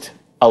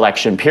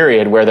post-election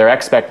period where their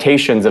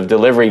expectations of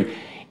delivery,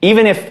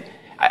 even if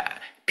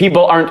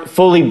people aren't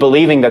fully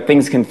believing that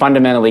things can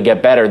fundamentally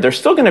get better, there's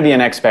still going to be an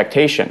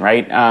expectation,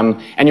 right?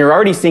 And you're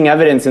already seeing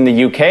evidence in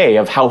the UK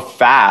of how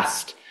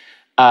fast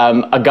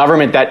a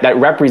government that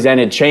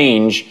represented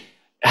change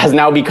has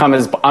now become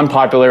as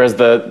unpopular as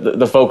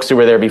the folks who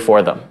were there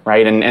before them,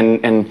 right?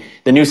 And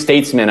the New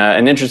Statesman,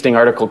 an interesting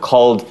article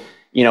called,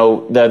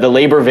 the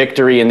Labour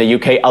victory in the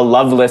UK a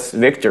loveless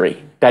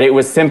victory, that it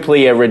was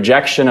simply a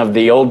rejection of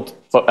the old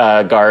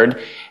guard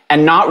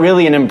and not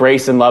really an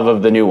embrace and love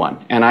of the new one.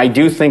 And I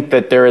do think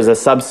that there is a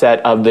subset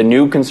of the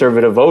new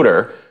Conservative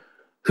voter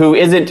who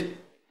isn't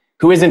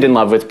in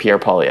love with Pierre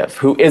Poilievre,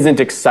 who isn't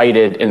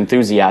excited,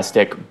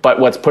 enthusiastic, but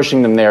what's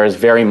pushing them there is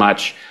very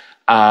much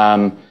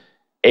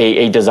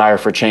a desire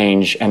for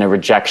change and a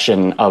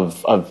rejection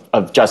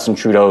of Justin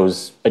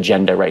Trudeau's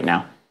agenda right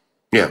now.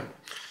 Yeah.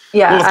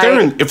 Yeah.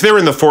 Well, if they're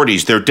in the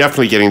 40s, they're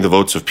definitely getting the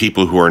votes of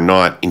people who are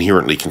not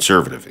inherently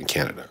conservative in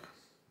Canada,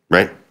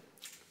 right?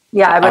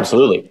 Yeah,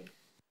 absolutely.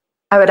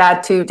 I would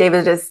add to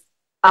David is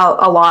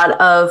a lot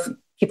of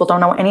people don't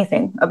know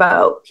anything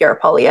about Pierre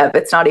Poilievre.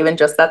 It's not even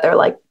just that they're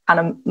like kind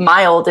of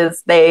mild,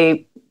 is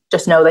they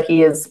just know that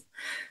he is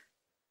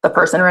the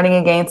person running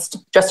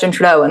against Justin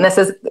Trudeau. And this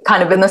is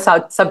kind of been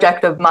the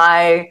subject of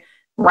my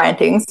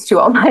rantings to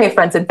all my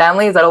friends and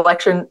family, is that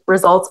election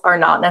results are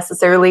not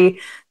necessarily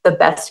the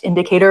best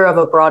indicator of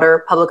a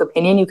broader public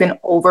opinion. You can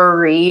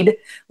overread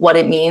what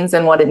it means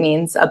and what it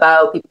means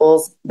about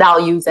people's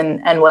values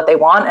and what they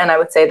want. And I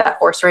would say that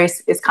horse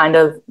race is kind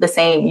of the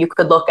same. You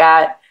could look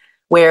at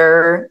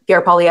where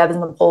Pierre Poilievre is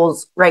in the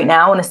polls right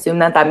now and assume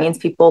that means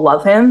people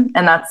love him.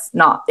 And that's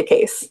not the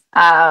case.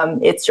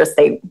 It's just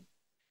they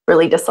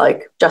really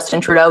dislike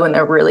Justin Trudeau and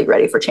they're really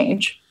ready for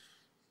change.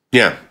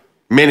 Yeah.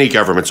 Many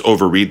governments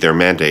overread their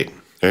mandate.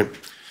 Okay?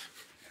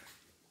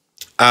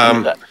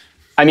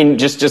 I mean,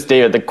 just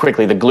David,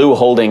 quickly, the glue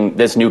holding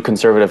this new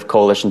Conservative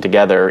coalition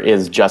together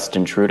is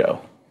Justin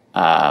Trudeau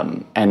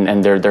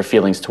and their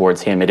feelings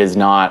towards him. It is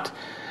not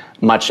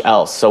much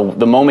else. So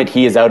the moment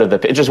he is out of the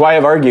picture, which is why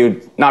I've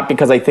argued, not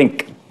because I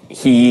think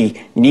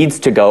he needs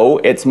to go,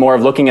 it's more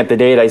of looking at the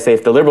data. I say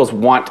if the Liberals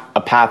want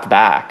a path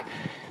back,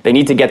 they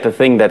need to get the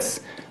thing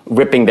that's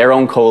ripping their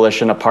own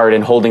coalition apart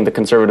and holding the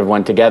Conservative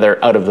one together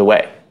out of the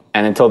way.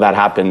 And until that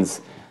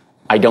happens,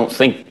 I don't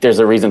think there's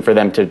a reason for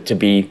them to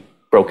be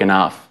broken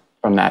off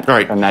from that,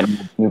 from that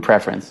new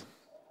preference.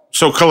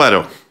 So,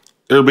 Coletto,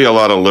 there'll be a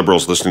lot of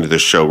Liberals listening to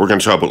this show. We're going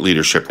to talk about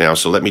leadership now,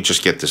 so let me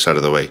just get this out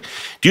of the way.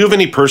 Do you have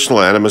any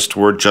personal animus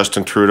toward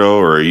Justin Trudeau,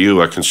 or are you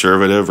a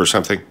Conservative or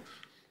something?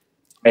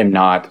 I'm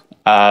not.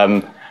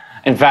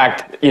 In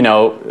fact,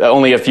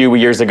 only a few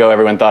years ago,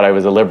 everyone thought I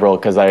was a Liberal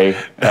because I, was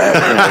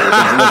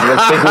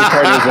business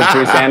partners with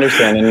Bruce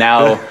Anderson, and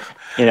now,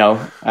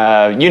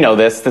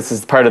 this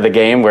is part of the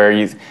game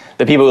where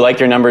the people who like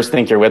your numbers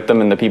think you're with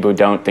them, and the people who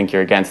don't think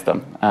you're against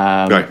them.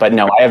 But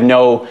no,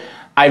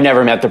 I've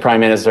never met the Prime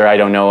Minister. I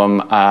don't know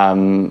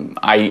him.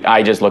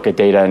 I just look at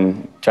data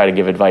and try to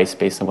give advice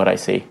based on what I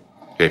see.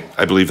 Okay,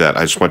 I believe that.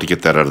 I just want to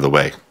get that out of the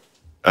way.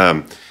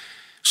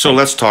 So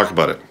let's talk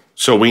about it.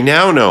 So we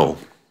now know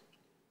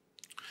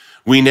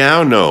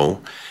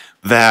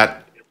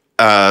that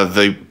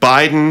the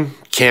Biden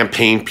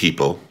campaign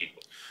people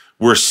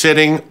were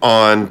sitting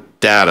on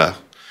data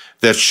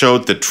that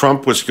showed that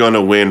Trump was going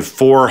to win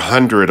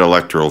 400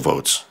 electoral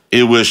votes.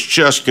 It was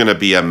just going to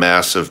be a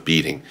massive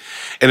beating.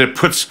 And it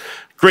puts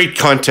great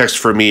context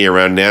for me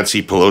around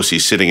Nancy Pelosi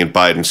sitting in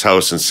Biden's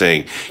house and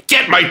saying,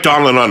 "Get Mike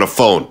Donlin on the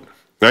phone,"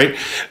 right?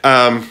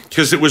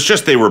 Because it was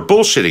just, they were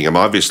bullshitting him,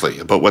 obviously,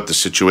 about what the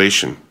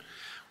situation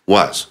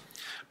was.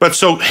 But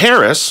so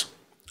Harris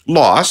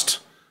lost,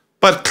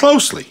 but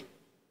closely,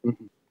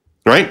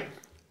 right?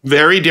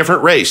 Very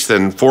different race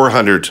than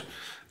 400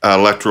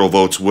 electoral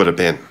votes would have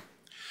been.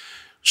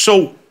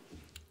 So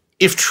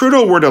if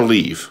Trudeau were to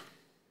leave,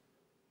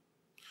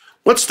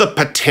 what's the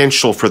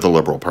potential for the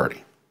Liberal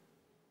Party?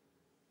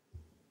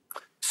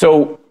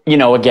 So,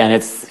 again,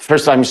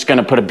 first I'm just going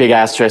to put a big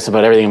asterisk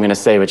about everything I'm going to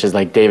say, which is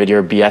like, David,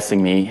 you're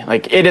BSing me.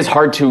 Like, it is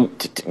hard to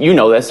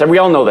this, and we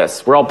all know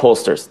this, we're all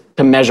pollsters,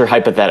 to measure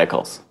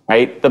hypotheticals,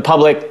 right? The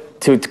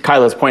public, to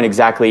Kyla's point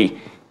exactly,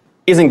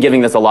 isn't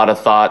giving this a lot of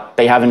thought.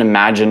 They haven't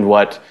imagined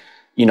what,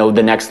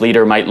 the next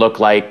leader might look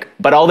like,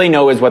 but all they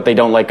know is what they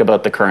don't like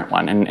about the current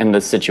one and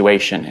the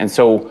situation. And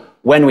so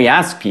when we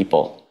ask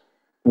people,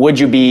 would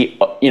you be,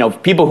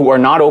 people who are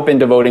not open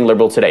to voting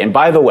Liberal today, and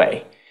by the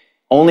way,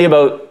 only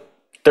about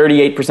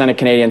 38% of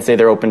Canadians say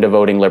they're open to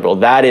voting Liberal.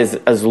 That is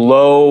as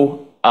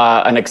low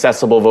an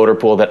accessible voter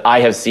pool that I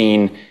have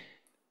seen,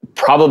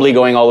 probably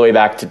going all the way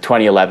back to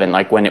 2011,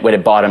 like when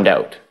it bottomed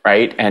out,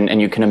 right?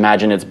 And you can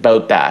imagine it's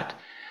about that.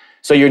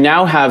 So you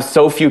now have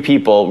so few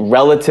people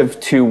relative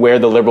to where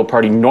the Liberal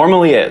Party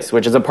normally is,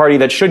 which is a party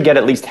that should get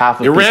at least half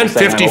of it people ran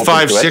saying,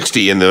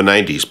 55-60 in the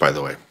 90s, by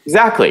the way.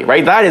 Exactly,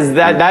 right?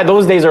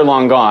 Those days are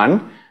long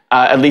gone,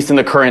 at least in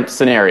the current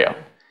scenario.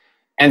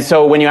 And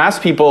so when you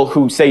ask people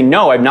who say,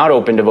 no, I'm not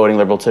open to voting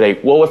Liberal today,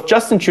 well, if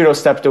Justin Trudeau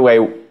stepped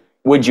away,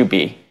 would you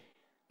be?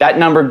 That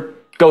number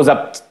goes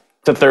up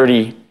to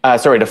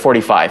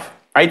 45,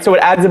 right? So it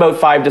adds about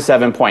 5 to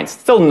 7 points.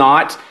 Still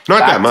not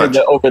that much.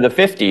 Over the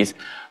 50s.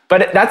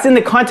 But that's in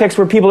the context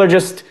where people are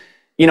just,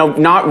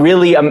 not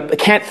really,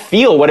 can't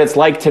feel what it's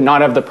like to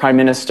not have the Prime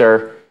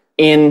Minister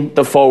in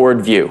the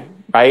forward view,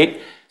 right?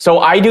 So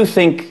I do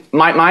think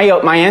my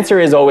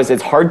answer is always,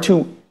 it's hard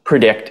to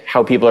predict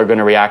how people are going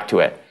to react to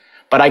it.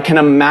 But I can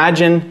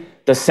imagine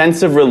the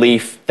sense of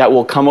relief that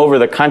will come over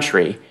the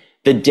country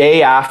the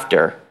day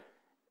after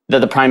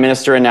that the Prime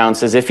Minister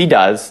announces, if he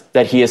does,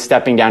 that he is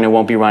stepping down and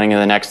won't be running in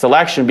the next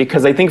election.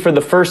 Because I think for the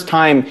first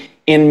time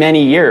in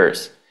many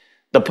years,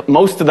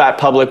 most of that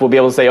public will be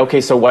able to say,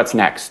 okay, so what's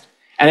next?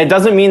 And it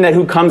doesn't mean that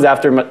who comes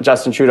after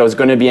Justin Trudeau is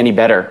going to be any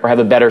better or have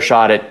a better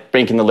shot at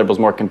making the Liberals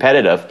more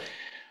competitive.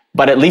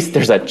 But at least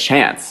there's a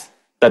chance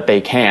that they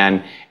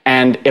can.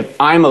 And if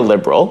I'm a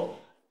Liberal,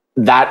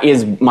 that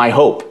is my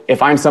hope.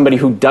 If I'm somebody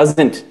who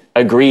doesn't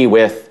agree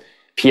with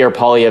Pierre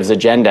Poilievre's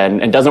agenda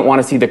and doesn't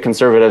want to see the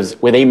Conservatives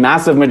with a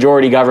massive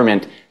majority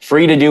government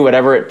free to do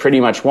whatever it pretty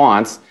much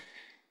wants,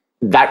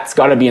 that's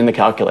got to be in the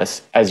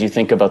calculus as you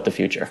think about the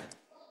future.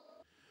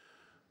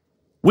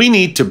 We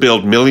need to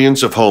build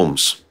millions of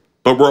homes,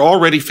 but we're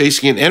already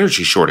facing an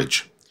energy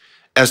shortage.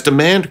 As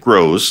demand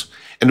grows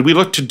and we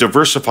look to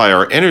diversify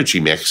our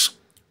energy mix,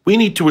 we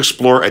need to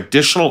explore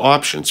additional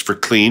options for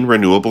clean,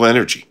 renewable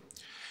energy.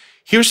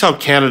 Here's how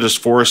Canada's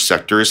forest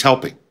sector is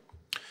helping.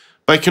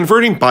 By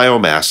converting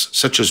biomass,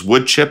 such as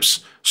wood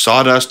chips,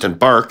 sawdust, and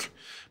bark,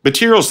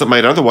 materials that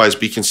might otherwise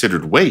be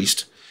considered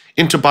waste,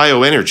 into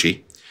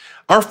bioenergy,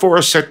 our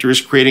forest sector is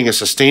creating a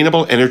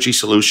sustainable energy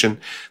solution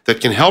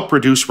that can help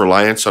reduce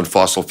reliance on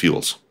fossil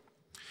fuels.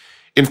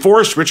 In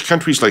forest-rich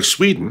countries like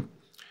Sweden,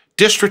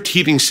 district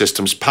heating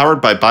systems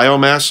powered by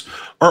biomass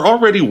are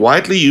already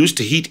widely used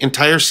to heat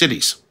entire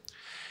cities.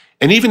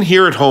 And even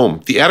here at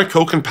home, the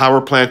Atikokan power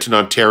plant in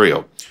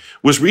Ontario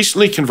was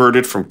recently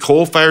converted from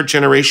coal-fired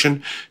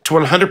generation to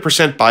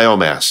 100%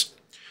 biomass,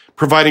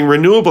 providing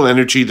renewable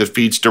energy that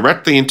feeds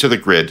directly into the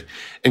grid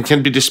and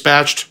can be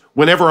dispatched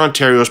whenever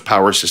Ontario's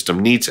power system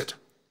needs it.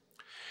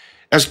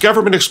 As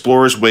government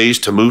explores ways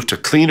to move to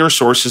cleaner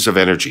sources of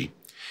energy,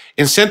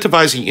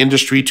 incentivizing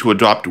industry to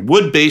adopt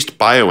wood-based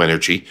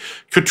bioenergy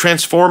could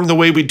transform the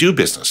way we do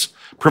business,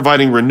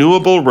 providing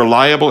renewable,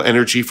 reliable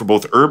energy for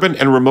both urban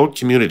and remote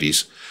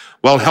communities,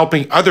 while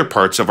helping other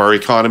parts of our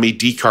economy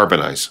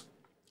decarbonize.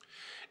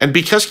 And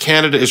because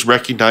Canada is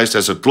recognized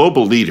as a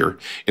global leader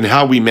in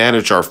how we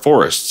manage our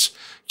forests,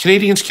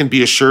 Canadians can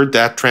be assured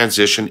that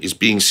transition is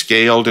being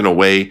scaled in a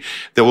way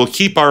that will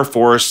keep our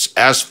forests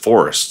as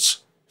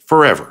forests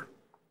forever.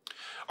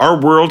 Our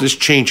world is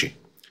changing.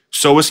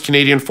 So is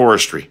Canadian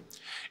forestry.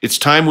 It's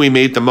time we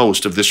made the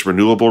most of this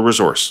renewable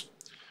resource.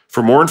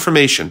 For more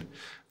information,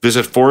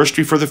 visit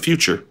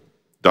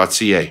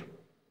forestryforthefuture.ca.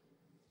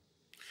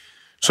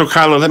 So,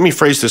 Kyla, let me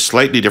phrase this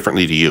slightly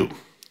differently to you,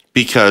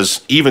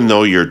 because even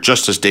though you're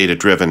just as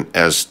data-driven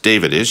as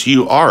David is,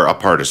 you are a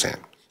partisan.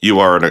 You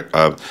are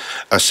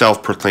a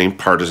self-proclaimed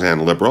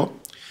partisan Liberal.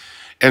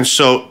 And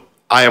so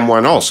I am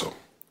one also.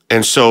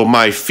 And so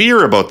my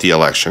fear about the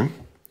election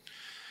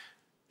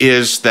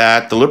is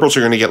that the Liberals are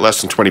going to get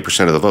less than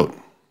 20% of the vote.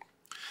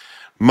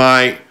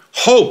 My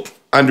hope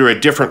under a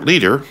different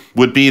leader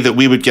would be that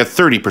we would get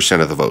 30%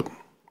 of the vote.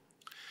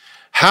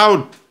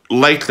 How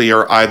likely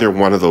are either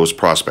one of those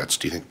prospects,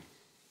 do you think?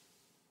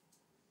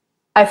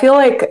 I feel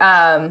like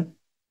I'm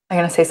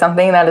going to say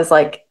something that is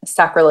like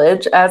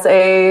sacrilege as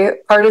a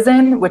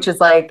partisan, which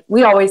is like,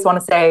 we always want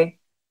to say,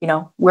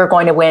 we're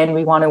going to win,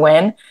 we want to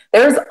win.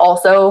 There's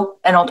also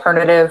an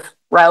alternative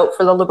route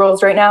for the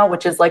Liberals right now,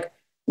 which is like,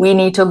 we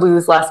need to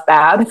lose less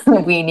bad.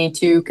 We need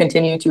to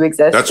continue to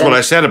exist. That's what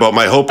I said about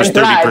my hope is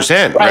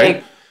 30%,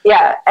 right?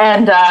 Yeah.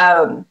 And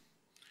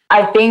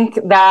I think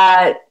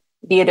that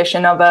the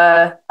addition of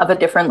a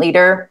different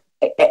leader,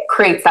 it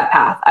creates that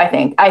path, I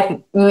think.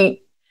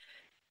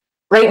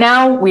 Right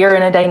now, we are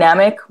in a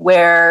dynamic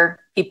where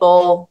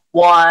people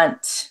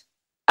want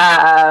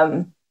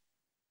an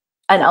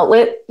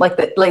outlet, like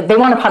they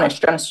want to punish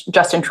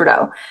Justin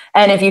Trudeau.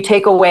 And if you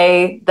take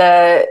away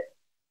the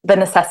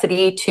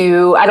necessity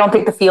to, I don't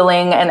think the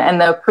feeling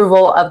and the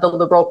approval of the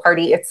Liberal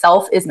Party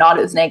itself is not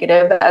as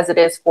negative as it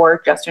is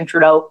for Justin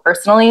Trudeau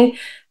personally.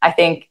 I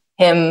think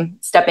him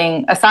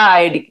stepping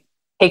aside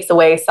takes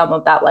away some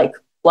of that like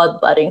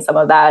bloodletting, some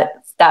of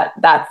that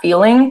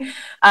feeling,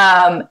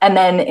 and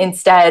then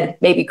instead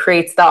maybe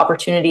creates the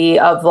opportunity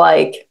of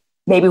like,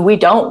 maybe we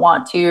don't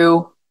want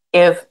to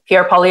give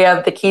Pierre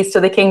Poilievre the keys to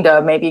the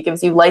kingdom. Maybe it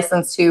gives you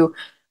license to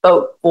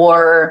vote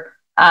for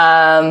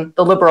the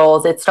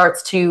Liberals. It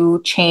starts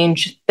to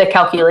change the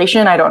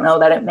calculation. I don't know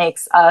that it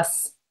makes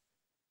us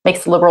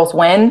makes the Liberals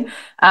win,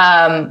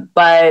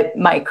 but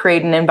might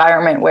create an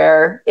environment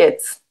where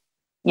it's,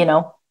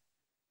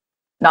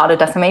 not a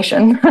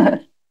decimation.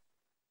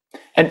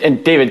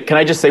 And David, can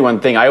I just say one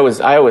thing? I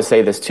always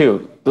say this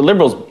too. The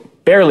Liberals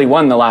barely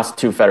won the last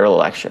 2 federal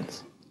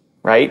elections,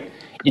 right?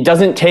 It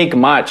doesn't take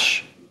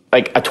much.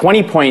 Like a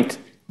 20-point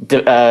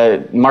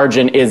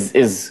margin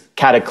is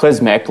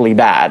cataclysmically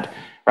bad,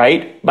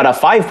 right? But a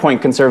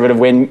 5-point Conservative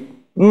win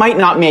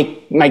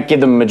might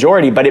give them a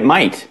majority, but it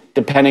might,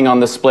 depending on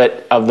the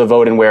split of the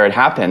vote and where it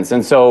happens.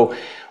 And so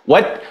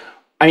what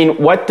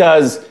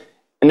does,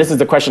 and this is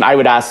the question I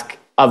would ask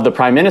of the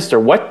Prime Minister,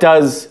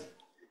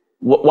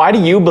 why do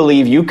you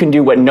believe you can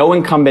do what no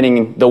incumbent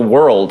in the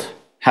world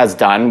has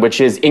done,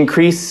 which is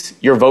increase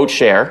your vote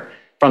share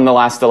from the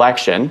last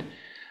election,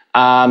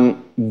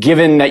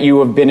 given that you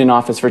have been in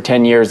office for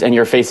 10 years and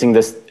you're facing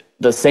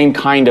the same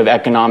kind of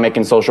economic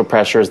and social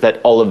pressures that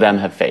all of them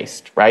have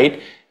faced,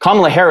 right?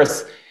 Kamala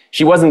Harris,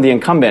 she wasn't the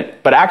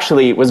incumbent, but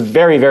actually was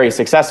very, very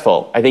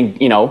successful. I think,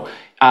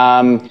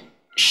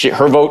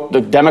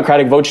 the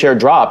Democratic vote share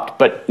dropped,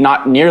 but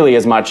not nearly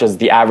as much as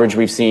the average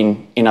we've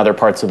seen in other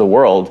parts of the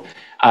world.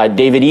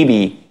 David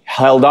Eby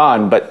held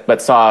on,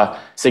 but saw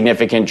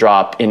significant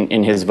drop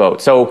in his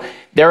vote. So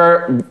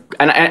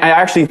and I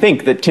actually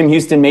think that Tim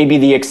Houston may be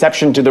the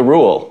exception to the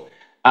rule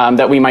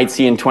that we might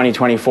see in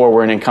 2024,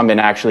 where an incumbent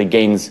actually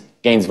gains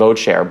vote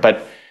share.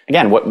 But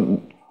again,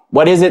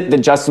 what is it that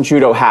Justin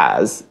Trudeau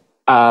has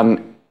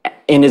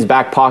in his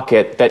back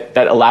pocket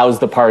that allows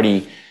the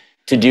party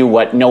to do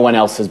what no one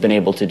else has been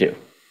able to do?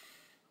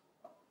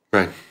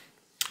 Right.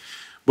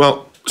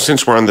 Well,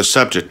 since we're on the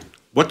subject,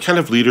 what kind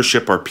of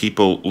leadership are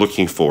people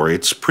looking for?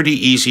 It's pretty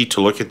easy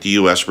to look at the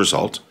U.S.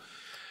 result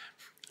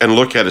and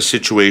look at a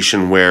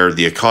situation where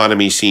the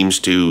economy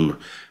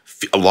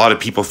a lot of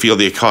people feel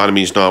the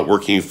economy is not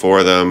working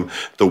for them.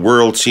 The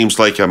world seems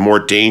like a more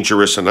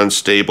dangerous and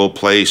unstable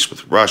place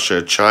with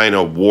Russia,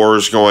 China,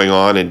 wars going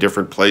on in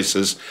different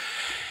places,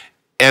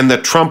 and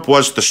that Trump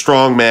was the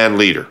strong man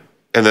leader.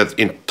 And that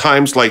in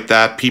times like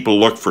that, people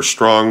look for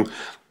strong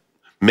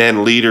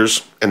men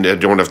leaders, and they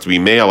don't have to be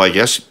male, I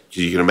guess.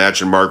 You can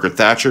imagine Margaret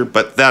Thatcher,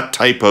 but that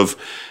type of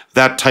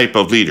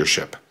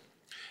leadership.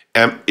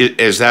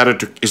 Is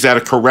that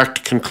a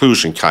correct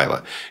conclusion,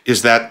 Kyla?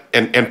 Is that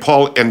and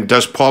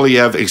does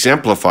Poilievre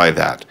exemplify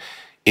that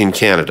in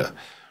Canada?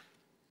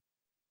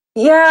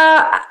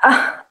 Yeah,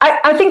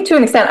 I think to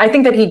an extent, I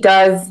think that he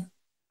does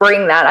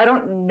bring that. I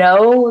don't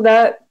know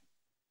that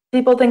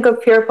people think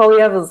of Pierre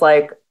Poilievre as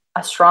like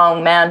a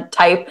strong man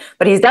type,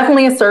 but he's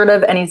definitely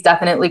assertive and he's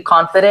definitely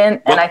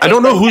confident. Well, I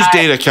don't know whose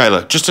data,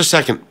 Kyla. Just a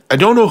second. I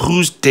don't know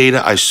whose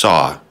data I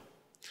saw,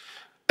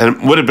 and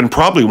it would have been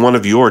probably one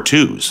of your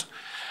twos,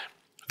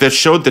 that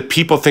showed that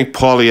people think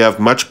Poilievre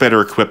much better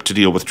equipped to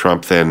deal with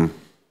Trump than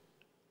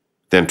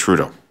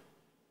Trudeau.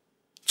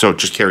 So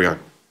just carry on.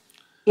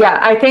 Yeah,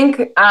 I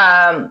think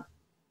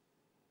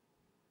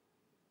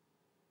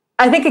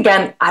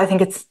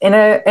it's in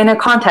a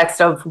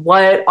context of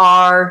what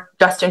are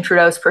Justin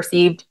Trudeau's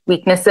perceived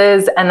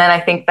weaknesses, and then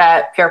I think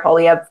that Pierre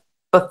Poilievre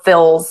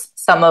fulfills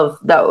some of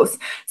those.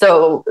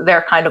 So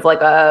they're kind of like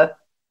a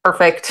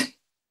perfect.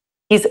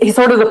 He's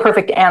sort of the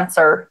perfect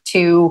answer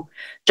to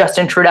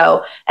Justin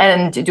Trudeau.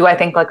 And do I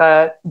think like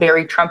a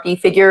very Trumpy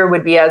figure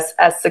would be as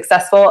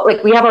successful?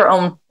 Like we have our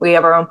own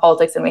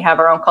politics and we have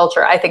our own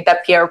culture. I think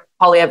that Pierre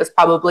Poilievre is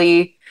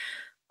probably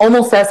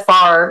almost as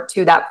far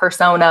to that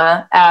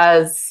persona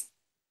as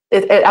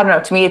I don't know.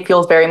 To me, it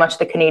feels very much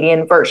the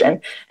Canadian version.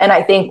 And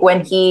I think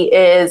when he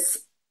is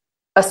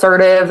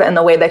assertive and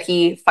the way that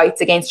he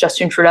fights against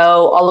Justin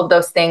Trudeau, all of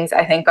those things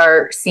I think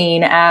are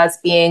seen as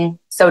being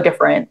so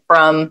different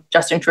from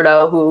Justin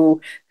Trudeau,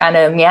 who kind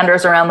of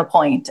meanders around the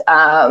point.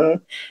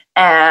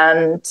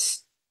 And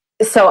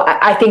so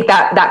I think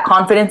that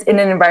confidence in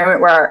an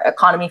environment where our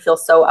economy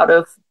feels so out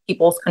of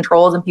people's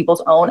controls and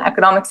people's own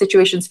economic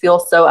situations feel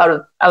so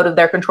out of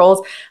their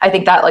controls, I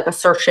think that like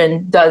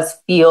assertion does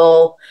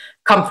feel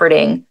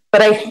comforting.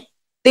 But I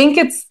think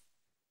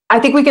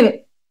we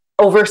can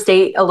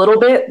overstate a little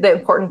bit the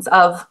importance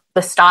of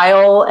the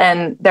style,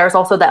 and there's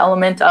also the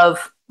element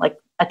of like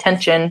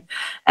attention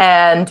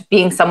and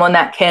being someone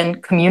that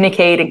can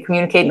communicate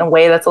in a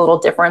way that's a little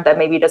different, that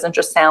maybe doesn't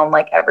just sound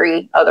like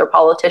every other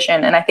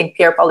politician. And I think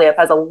Pierre Poilievre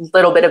has a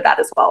little bit of that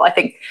as well. I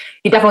think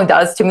he definitely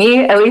does, to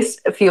me at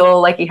least, feel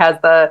like he has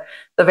the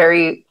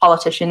very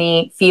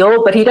politician-y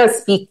feel, but he does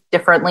speak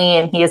differently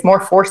and he is more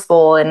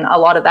forceful. And a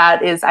lot of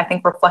that is, I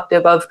think,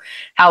 reflective of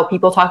how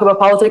people talk about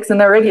politics in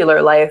their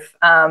regular life.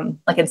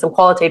 Like in some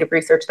qualitative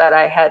research that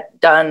I had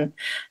done,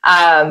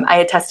 I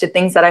had tested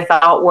things that I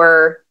thought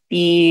were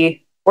the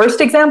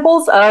worst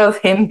examples of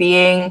him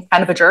being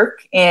kind of a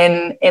jerk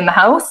in the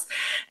House,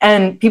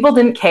 and people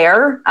didn't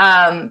care.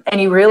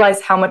 And you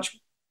realize how much,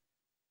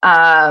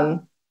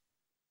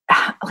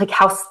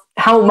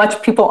 how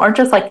much people aren't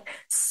just like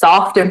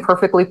soft and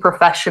perfectly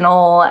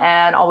professional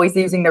and always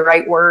using the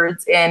right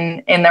words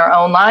in their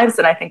own lives.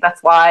 And I think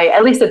that's why,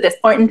 at least at this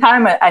point in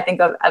time, I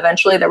think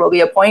eventually there will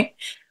be a point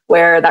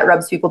where that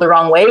rubs people the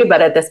wrong way,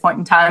 but at this point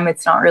in time,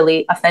 it's not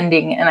really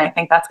offending. And I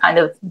think that's kind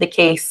of the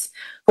case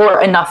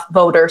for enough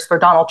voters for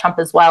Donald Trump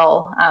as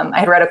well. I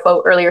had read a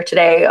quote earlier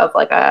today of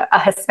like a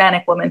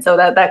Hispanic woman. So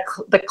that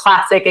the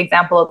classic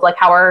example of like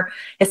how are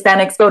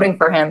Hispanics voting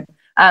for him?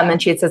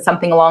 And she had said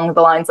something along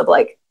the lines of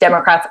like,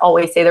 Democrats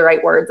always say the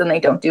right words and they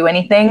don't do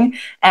anything.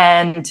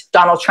 And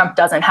Donald Trump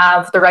doesn't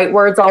have the right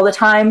words all the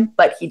time,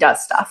 but he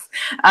does stuff.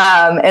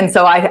 And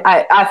so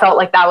I felt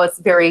like that was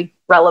very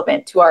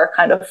relevant to our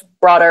kind of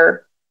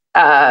broader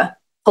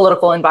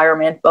political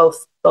environment,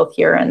 both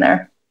here and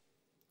there.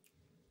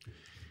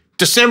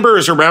 December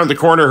is around the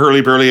corner,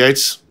 Herle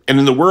Burly-ites. And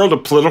in the world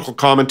of political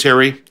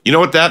commentary, you know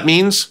what that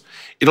means?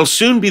 It'll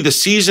soon be the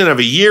season of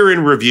a year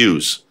in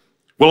reviews.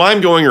 Well,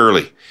 I'm going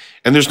early.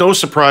 And there's no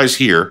surprise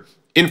here.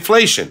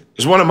 Inflation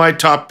is one of my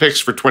top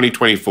picks for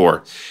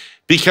 2024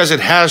 because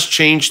it has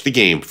changed the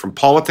game from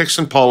politics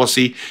and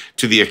policy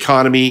to the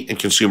economy and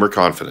consumer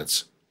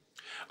confidence.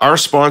 Our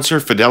sponsor,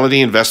 Fidelity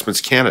Investments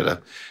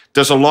Canada,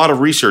 does a lot of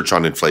research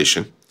on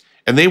inflation,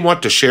 and they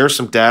want to share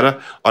some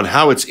data on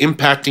how it's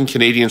impacting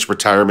Canadians'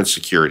 retirement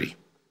security.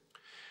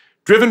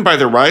 Driven by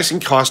the rising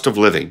cost of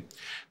living,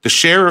 the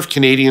share of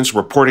Canadians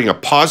reporting a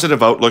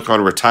positive outlook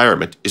on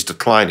retirement is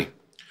declining.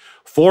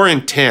 4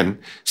 in 10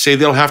 say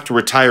they'll have to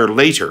retire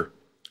later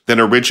than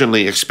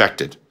originally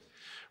expected.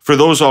 For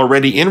those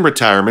already in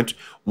retirement,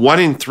 1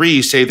 in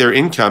 3 say their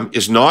income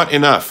is not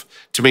enough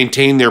to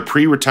maintain their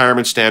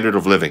pre-retirement standard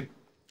of living,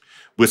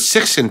 with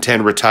 6 in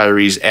 10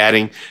 retirees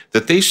adding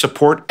that they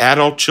support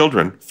adult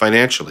children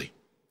financially.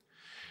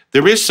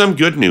 There is some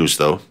good news,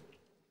 though.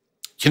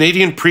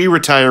 Canadian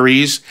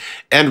pre-retirees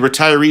and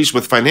retirees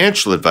with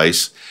financial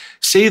advice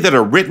say that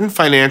a written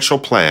financial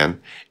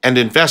plan and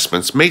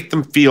investments make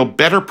them feel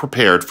better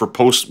prepared for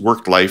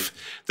post-work life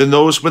than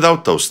those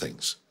without those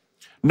things.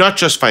 Not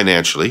just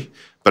financially,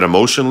 but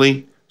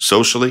emotionally,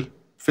 socially,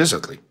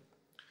 physically.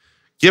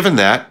 Given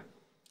that,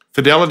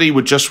 Fidelity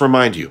would just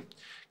remind you,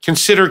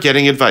 consider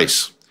getting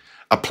advice,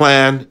 a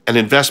plan, and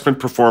investment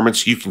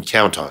performance you can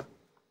count on,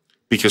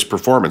 because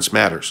performance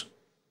matters.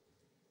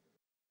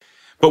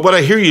 But what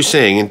I hear you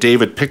saying, and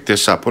David picked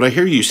this up, what I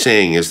hear you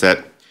saying is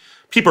that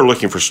people are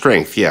looking for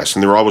strength, yes,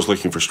 and they're always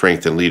looking for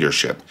strength in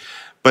leadership.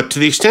 But to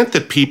the extent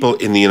that people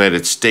in the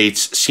United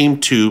States seem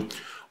to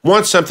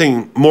want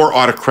something more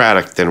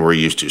autocratic than we're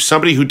used to,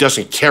 somebody who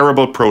doesn't care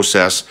about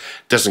process,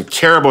 doesn't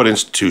care about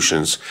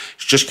institutions,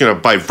 is just going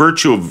to, by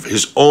virtue of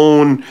his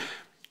own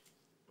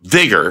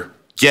vigor,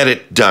 get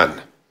it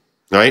done,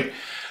 right?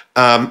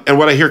 And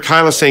what I hear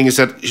Kyla saying is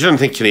that she doesn't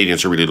think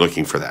Canadians are really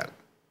looking for that.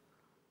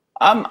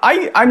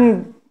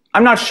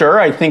 I'm not sure.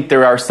 I think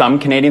there are some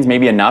Canadians,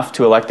 maybe enough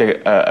to elect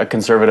a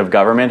conservative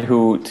government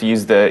who, to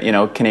use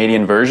the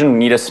Canadian version,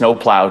 need a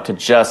snowplow to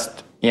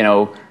just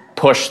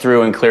push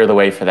through and clear the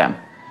way for them.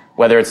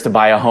 Whether it's to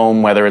buy a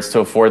home, whether it's to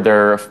afford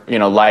their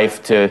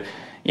life, to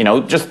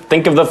just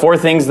think of the 4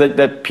 things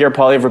that Pierre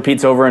Poilievre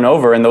repeats over and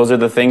over, and those are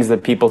the things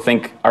that people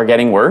think are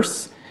getting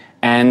worse,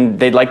 and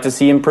they'd like to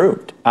see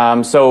improved.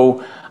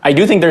 So I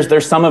do think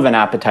there's some of an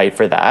appetite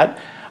for that.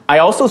 I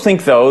also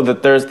think, though,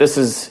 that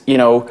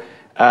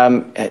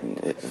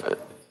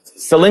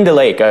Celinda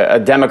Lake, a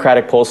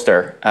Democratic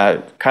pollster,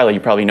 Kyla, you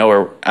probably know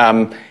her,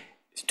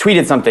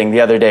 tweeted something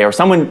the other day, or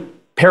someone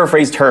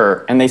paraphrased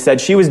her, and they said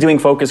she was doing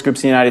focus groups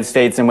in the United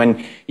States, and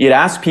when you'd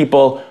ask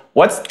people,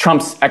 what's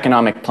Trump's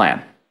economic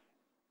plan?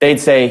 They'd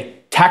say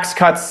tax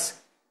cuts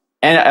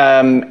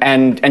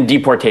and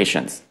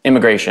deportations,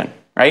 immigration,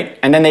 right?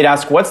 And then they'd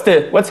ask,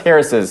 what's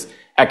Harris's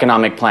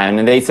economic plan?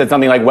 And they said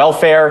something like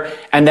welfare,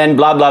 and then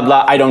blah, blah,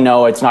 blah, I don't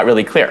know, it's not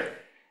really clear,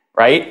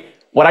 right?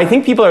 What I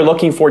think people are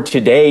looking for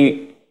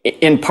today,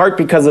 in part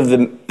because of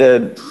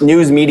the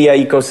news media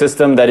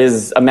ecosystem that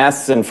is a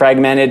mess and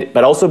fragmented,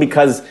 but also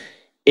because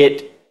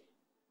it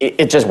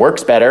just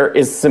works better,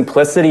 is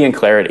simplicity and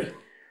clarity,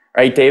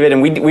 right, David?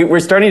 And we're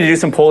starting to do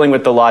some polling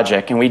with The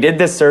Logic, and we did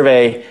this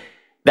survey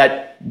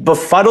that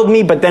befuddled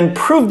me, but then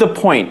proved the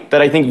point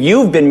that I think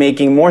you've been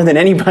making more than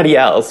anybody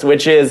else,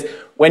 which is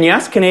when you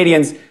ask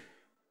Canadians, do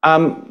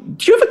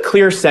you have a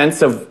clear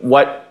sense of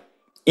what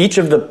each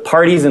of the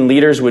parties and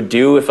leaders would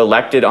do if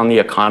elected on the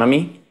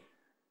economy?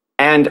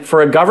 And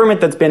for a government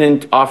that's been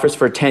in office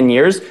for 10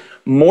 years,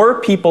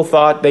 more people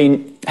thought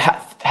they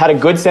had a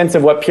good sense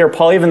of what Pierre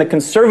Poilievre and the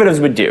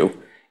Conservatives would do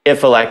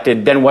if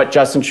elected than what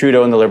Justin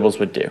Trudeau and the Liberals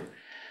would do.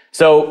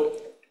 So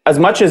as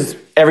much as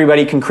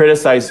everybody can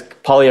criticize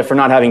Poilievre for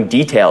not having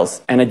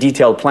details and a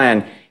detailed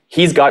plan,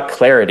 he's got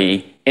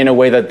clarity in a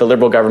way that the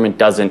Liberal government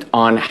doesn't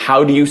on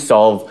how do you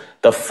solve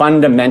the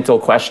fundamental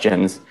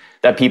questions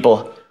that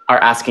people are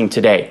asking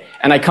today.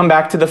 And I come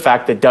back to the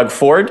fact that Doug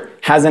Ford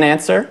has an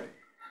answer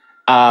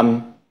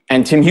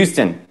and Tim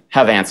Houston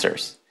have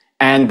answers.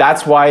 And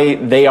that's why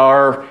they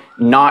are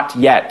not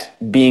yet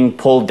being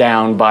pulled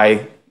down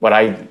by what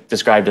I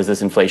described as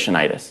this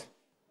inflationitis.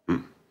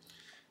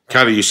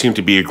 Kyla, you seem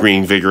to be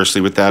agreeing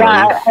vigorously with that.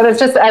 Yeah, I was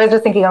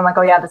just thinking, I'm like,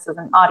 oh yeah, this is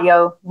an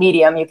audio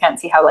medium. You can't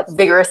see how like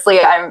vigorously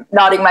I'm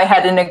nodding my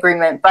head in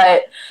agreement,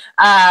 but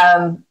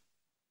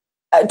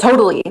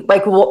totally.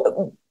 Like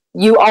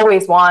you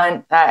always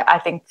want, I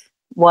think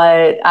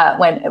what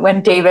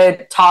when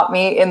David taught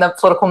me in the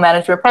political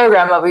management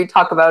program, what we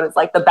talk about is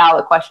like the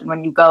ballot question.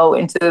 When you go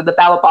into the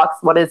ballot box,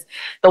 what is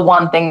the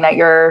one thing that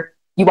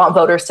you want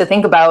voters to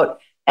think about?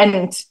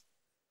 And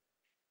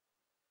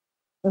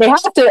they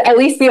have to at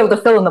least be able to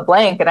fill in the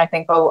blank. And I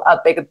think a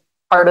big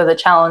part of the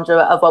challenge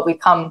of what we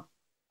come,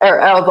 or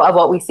of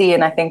what we see,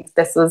 and I think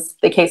this was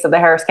the case of the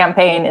Harris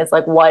campaign, is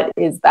like, what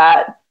is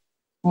that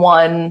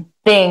one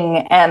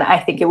thing? And I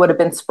think it would have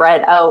been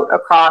spread out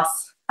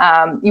across,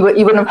 you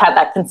wouldn't have had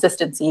that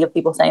consistency of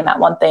people saying that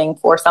one thing.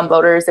 For some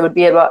voters, it would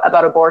be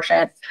about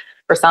abortion.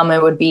 For some,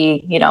 it would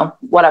be,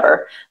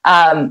 whatever.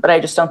 But I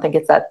just don't think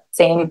it's that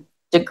same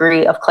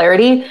degree of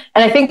clarity.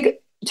 And I think,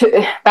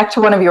 back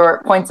to one of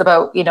your points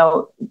about,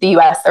 the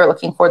US, they're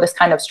looking for this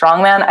kind of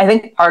strongman. I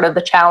think part of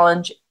the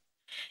challenge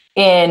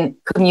in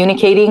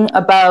communicating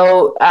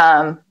about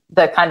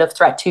the kind of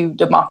threat to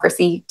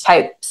democracy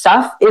type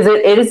stuff is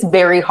it is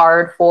very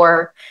hard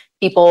for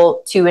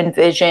people to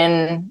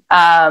envision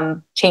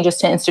changes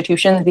to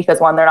institutions, because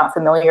one, they're not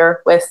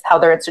familiar with how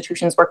their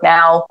institutions work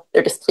now.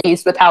 They're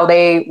displeased with how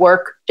they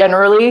work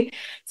generally.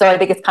 So I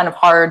think it's kind of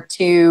hard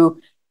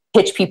to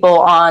pitch people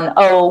on,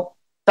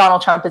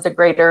 Donald Trump is a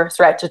greater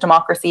threat to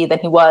democracy than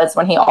he was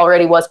when he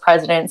already was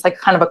president. It's like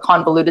kind of a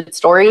convoluted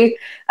story,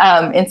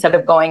 instead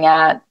of going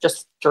at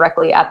just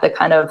directly at the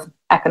kind of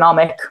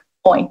economic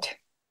point.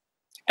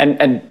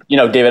 And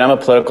David, I'm a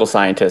political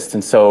scientist.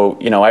 And so,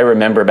 I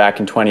remember back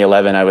in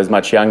 2011, I was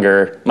much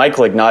younger.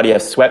 Michael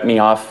Ignatieff swept me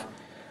off,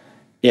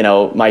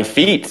 my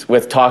feet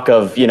with talk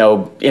of,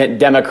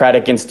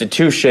 democratic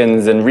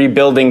institutions and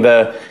rebuilding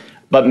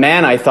but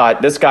man, I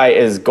thought this guy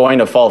is going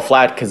to fall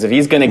flat, because if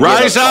he's going to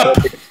rise up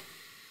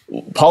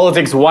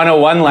Politics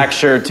 101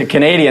 lecture to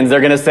Canadians, they're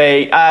going to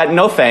say,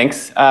 no,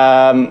 thanks.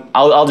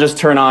 I'll just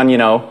turn on,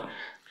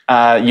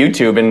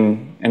 YouTube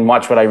and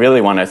watch what I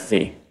really want to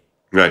see.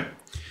 Right.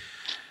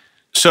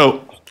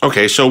 So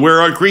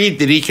we're agreed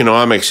that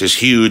economics is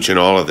huge in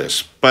all of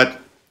this, but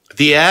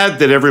the ad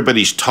that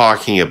everybody's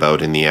talking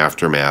about in the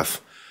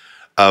aftermath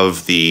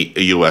of the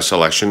U.S.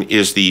 election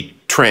is the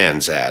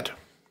trans ad.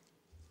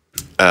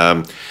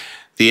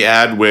 The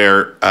ad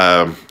where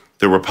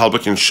the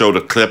Republicans showed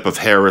a clip of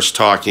Harris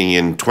talking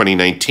in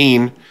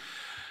 2019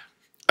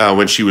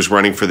 when she was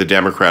running for the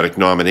Democratic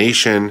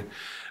nomination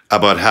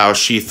about how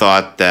she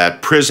thought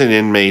that prison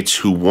inmates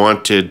who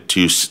wanted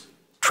to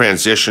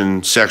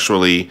transition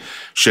sexually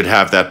should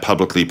have that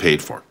publicly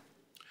paid for.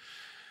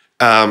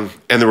 And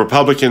the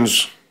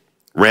Republicans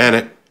ran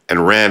it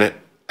and ran it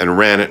and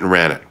ran it and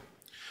ran it.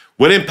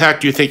 What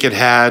impact do you think it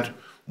had?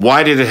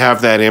 Why did it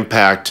have that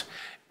impact?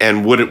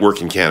 And would it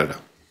work in Canada?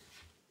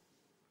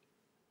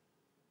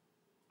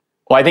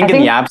 Well, I think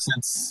in the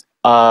absence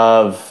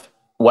of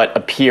what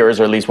appears,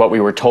 or at least what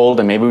we were told,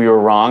 and maybe we were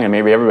wrong, and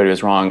maybe everybody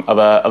was wrong, of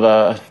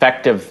a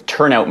effective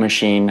turnout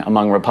machine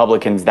among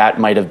Republicans,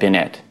 that might have been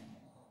it.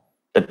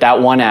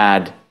 That one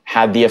ad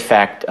had the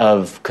effect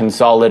of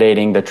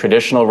consolidating the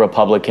traditional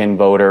Republican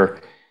voter,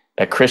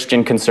 the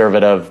Christian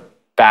conservative,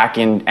 back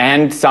in,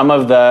 and some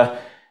of the,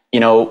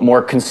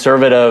 more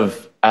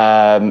conservative,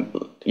 Hispanic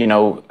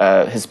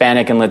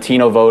and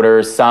Latino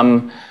voters,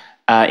 some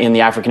in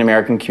the African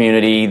American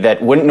community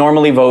that wouldn't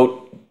normally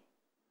vote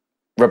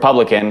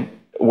Republican,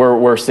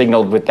 were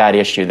signaled with that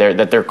issue.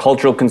 That their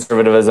cultural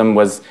conservatism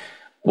was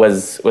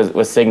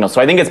signaled.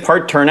 So I think it's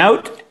part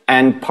turnout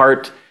and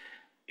part,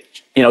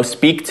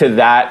 speak to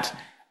that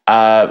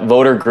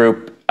voter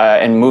group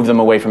and move them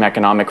away from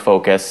economic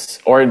focus,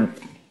 or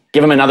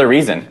give them another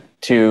reason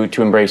to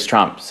embrace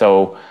Trump.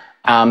 So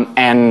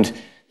his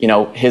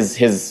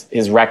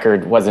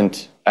record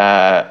wasn't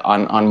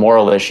on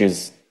moral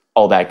issues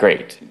all that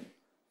great.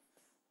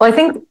 Well, I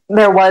think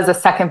there was a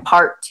second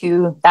part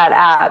to that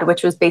ad,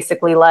 which was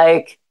basically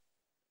like,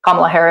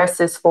 Kamala Harris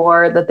is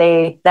for the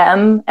they,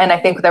 them. And I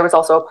think there was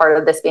also a part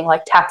of this being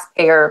like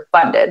taxpayer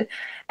funded.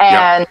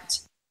 And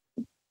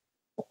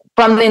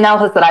from the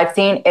analysis that I've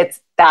seen,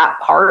 it's that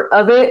part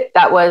of it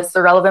that was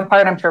the relevant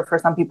part. I'm sure for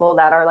some people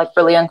that are like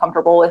really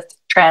uncomfortable with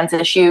trans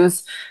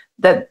issues,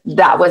 that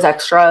was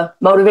extra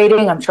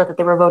motivating. I'm sure that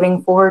they were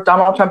voting for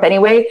Donald Trump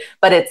anyway,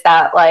 but it's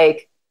that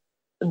like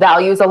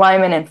values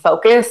alignment and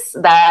focus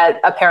that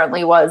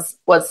apparently was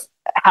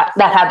that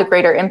had the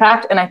greater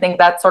impact. And I think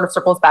that sort of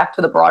circles back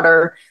to the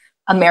broader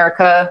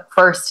America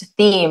First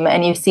theme.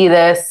 And you see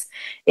this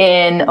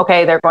in,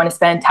 they're going to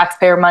spend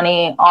taxpayer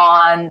money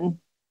on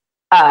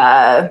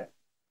gender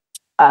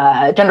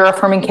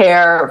affirming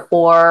care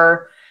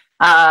for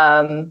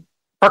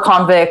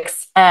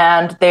convicts,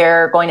 and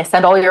they're going to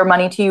send all your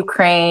money to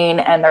Ukraine,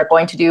 and they're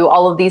going to do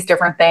all of these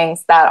different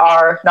things that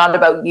are not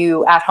about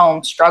you at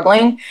home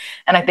struggling.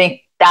 And I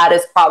think that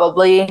is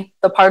probably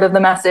the part of the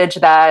message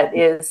that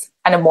is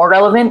kind of more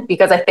relevant,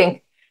 because I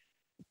think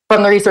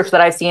from the research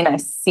that I've seen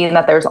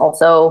that there's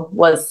also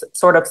was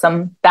sort of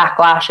some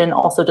backlash and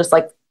also just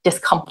like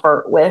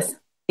discomfort with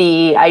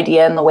the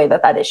idea and the way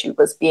that issue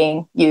was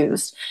being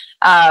used.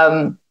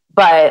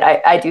 But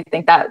I do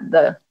think that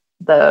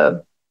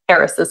the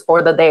Harris is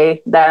for the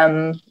they,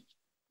 them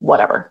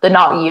whatever. The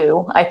not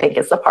you, I think,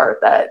 is the part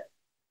that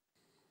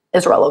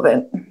is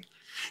relevant.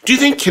 Do you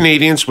think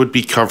Canadians would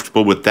be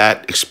comfortable with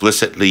that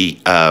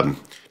explicitly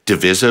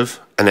divisive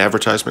an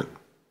advertisement?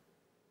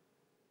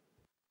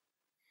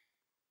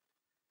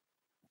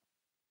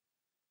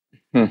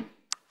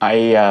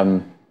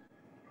 I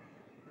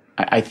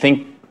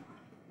think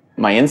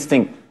my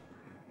instinct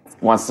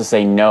wants to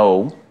say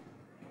no,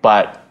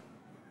 but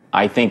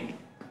I think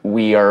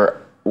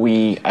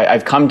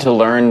I've come to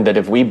learn that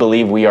if we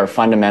believe we are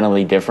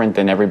fundamentally different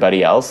than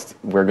everybody else,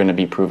 we're going to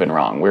be proven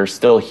wrong. We're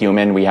still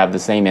human. We have the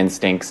same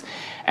instincts.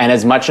 And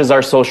as much as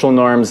our social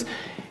norms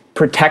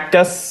protect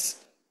us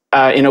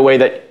in a way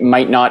that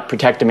might not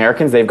protect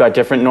Americans, they've got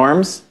different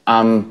norms.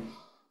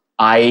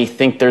 I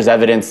think there's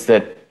evidence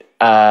that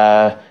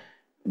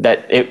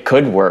it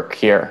could work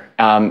here.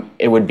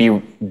 It would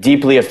be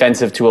deeply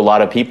offensive to a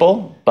lot of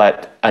people,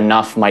 but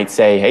enough might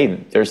say, hey,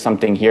 there's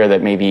something here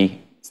that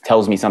maybe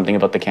tells me something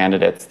about the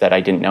candidates that I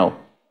didn't know.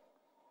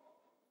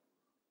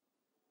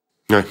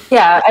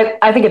 Yeah,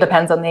 I think it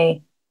depends on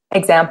the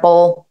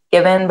example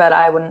given, but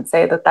I wouldn't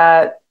say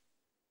that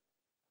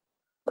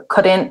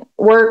couldn't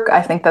work.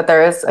 I think that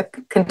there is a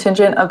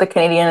contingent of the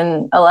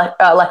Canadian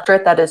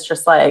electorate that is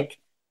just like,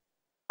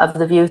 of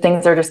the view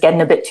things are just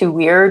getting a bit too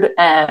weird,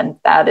 and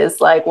that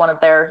is like one of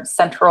their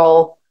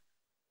central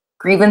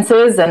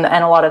grievances, and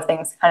a lot of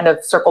things kind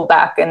of circle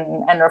back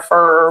and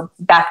refer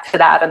back to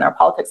that, and their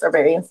politics are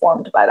very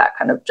informed by that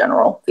kind of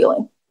general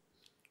feeling.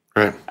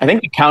 Right. I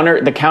think the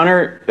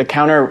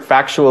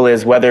counterfactual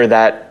is whether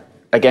that,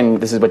 again,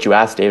 this is what you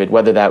asked, David,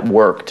 whether that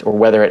worked or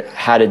whether it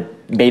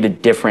made a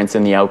difference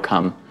in the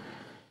outcome.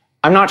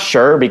 I'm not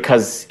sure,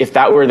 because if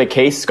that were the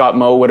case, Scott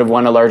Moe would have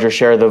won a larger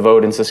share of the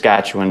vote in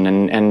Saskatchewan,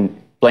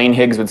 and Blaine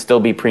Higgs would still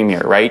be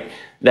premier, right?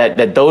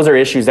 That those are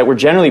issues that were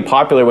generally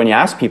popular when you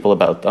ask people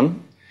about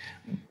them,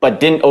 but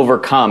didn't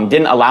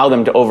allow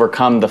them to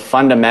overcome the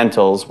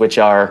fundamentals, which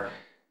are,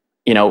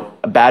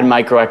 bad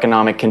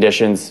microeconomic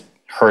conditions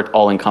hurt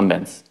all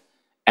incumbents.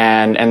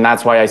 And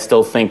that's why I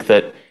still think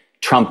that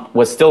Trump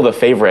was still the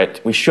favorite.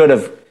 We should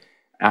have,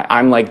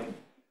 I'm like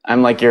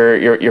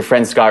your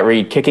friend Scott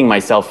Reed, kicking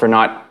myself for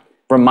not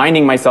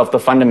reminding myself the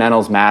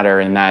fundamentals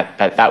matter, and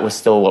that was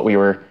still what we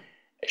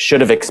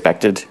should have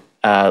expected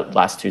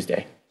last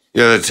Tuesday.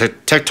 Yeah, the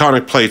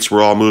tectonic plates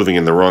were all moving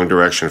in the wrong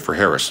direction for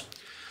Harris.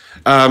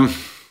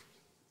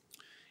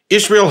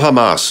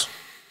 Israel-Hamas.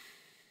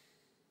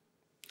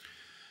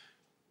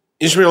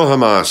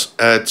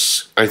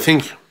 It's, I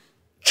think,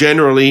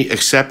 generally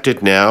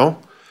accepted now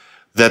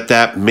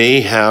that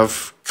may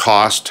have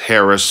cost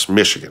Harris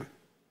Michigan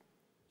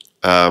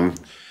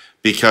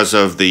because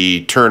of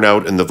the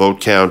turnout and the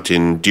vote count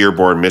in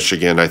Dearborn,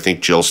 Michigan. I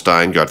think Jill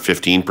Stein got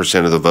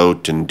 15% of the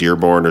vote in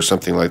Dearborn or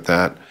something like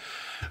that.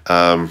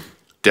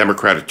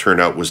 Democratic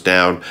turnout was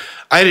down.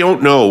 I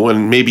don't know,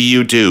 and maybe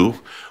you do,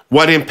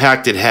 what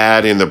impact it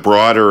had in the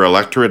broader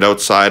electorate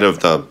outside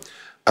of the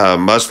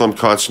Muslim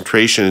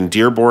concentration in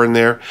Dearborn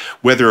there,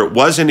 whether it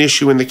was an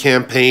issue in the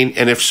campaign,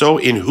 and if so,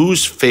 in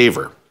whose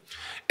favor?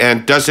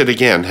 And does it,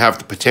 again, have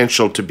the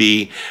potential to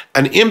be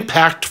an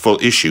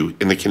impactful issue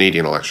in the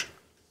Canadian election?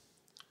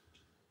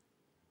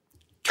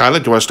 Kyla,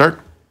 do you want to start?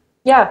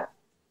 Yeah.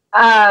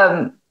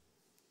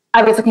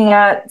 I was looking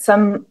at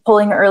some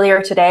polling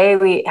earlier today.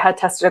 We had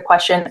tested a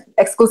question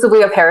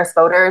exclusively of Harris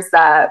voters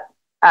that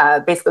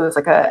basically was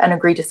like an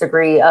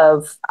agree-disagree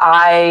of,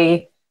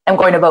 I am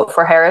going to vote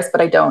for Harris,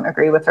 but I don't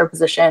agree with her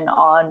position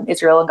on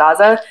Israel and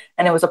Gaza.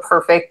 And it was a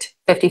perfect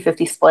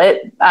 50-50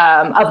 split.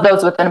 Of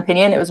those with an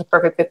opinion, it was a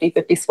perfect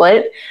 50-50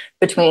 split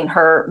between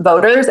her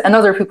voters. And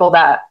those are people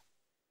that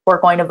were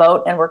going to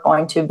vote and were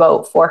going to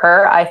vote for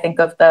her. I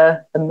think of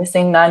the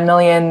missing 9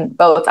 million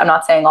votes. I'm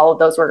not saying all of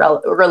those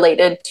were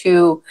related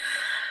to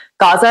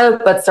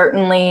Gaza, but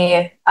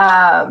certainly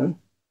for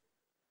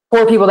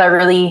people that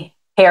really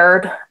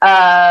care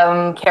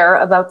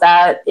about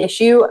that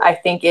issue, I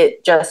think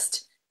it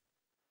just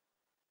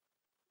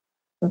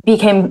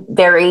became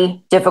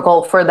very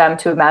difficult for them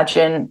to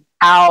imagine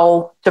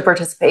how to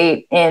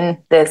participate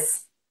in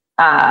this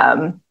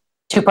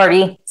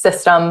two-party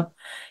system,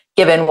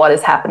 given what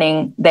is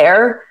happening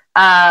there.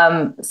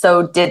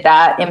 So did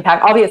that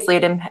impact? Obviously,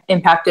 it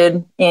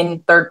impacted in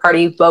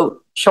third-party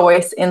vote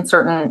choice in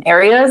certain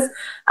areas.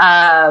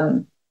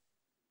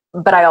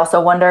 But I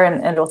also wonder,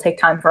 and it'll take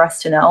time for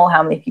us to know,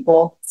 how many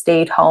people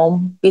stayed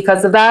home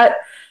because of that.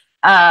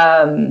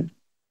 And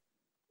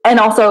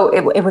also,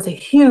 it was a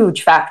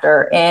huge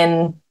factor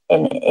in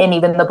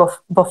even the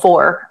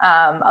before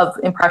of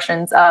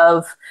impressions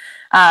of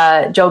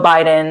Joe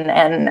Biden.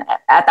 And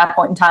at that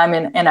point in time,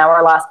 in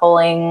our last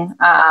polling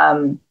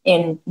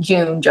in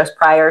June, just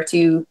prior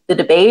to the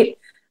debate,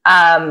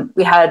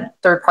 we had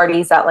third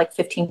parties at like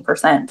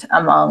 15%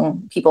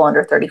 among people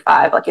under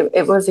 35. Like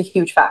it was a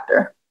huge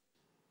factor.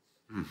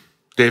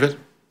 David?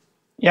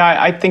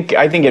 Yeah, I think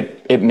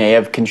it may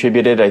have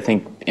contributed. I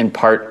think in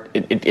part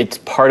it's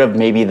part of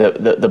maybe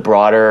the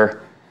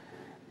broader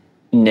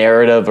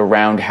narrative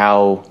around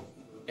how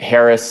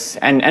Harris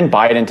and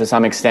Biden to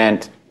some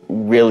extent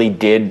really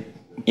did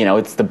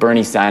it's the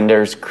Bernie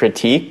Sanders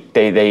critique.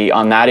 They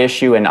on that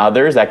issue and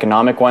others,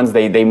 economic ones,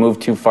 they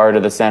moved too far to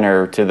the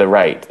center, to the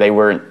right. They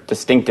weren't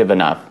distinctive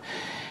enough.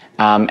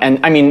 And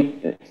I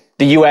mean,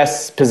 the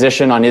U.S.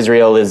 position on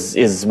Israel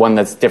is one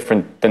that's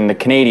different than the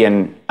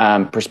Canadian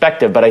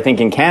perspective. But I think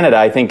in Canada,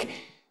 I think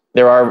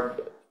there are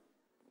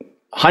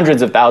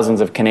hundreds of thousands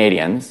of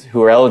Canadians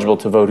who are eligible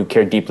to vote who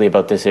care deeply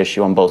about this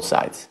issue on both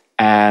sides.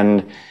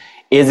 And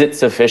is it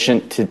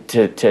sufficient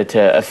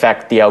to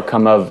affect the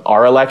outcome of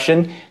our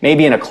election?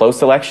 Maybe in a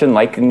close election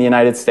like in the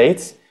United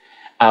States.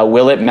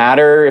 Will it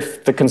matter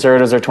if the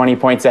Conservatives are 20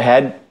 points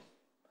ahead?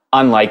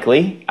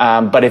 Unlikely.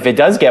 But if it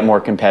does get more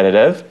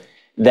competitive,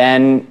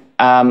 then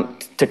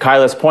to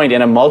Kyla's point,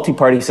 in a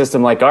multi-party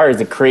system like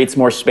ours, it creates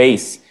more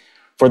space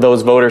for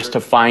those voters to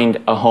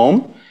find a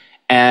home.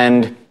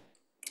 And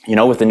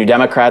with the New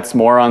Democrats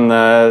more on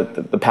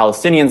the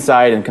Palestinian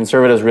side and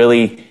Conservatives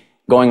really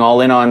going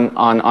all in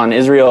on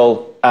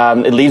Israel,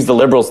 it leaves the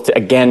Liberals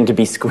to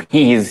be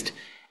squeezed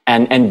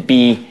and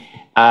be,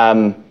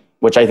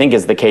 which I think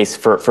is the case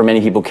for many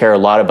people who care a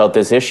lot about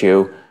this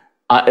issue,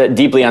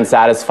 deeply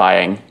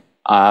unsatisfying,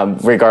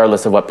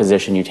 regardless of what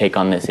position you take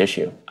on this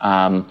issue.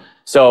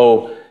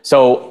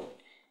 So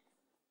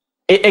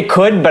it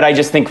could, but I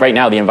just think right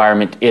now the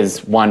environment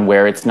is one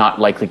where it's not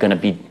likely going to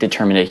be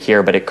determinate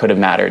here, but it could have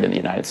mattered in the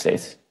United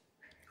States.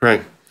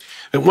 Right.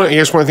 And I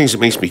guess one of the things that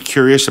makes me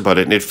curious about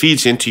it, and it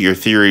feeds into your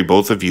theory,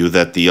 both of you,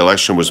 that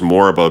elections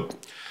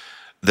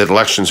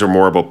are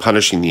more about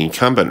punishing the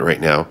incumbent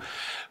right now,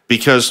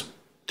 because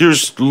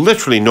there's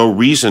literally no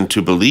reason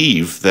to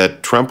believe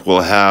that Trump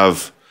will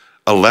have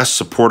a less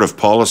supportive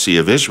policy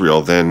of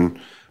Israel than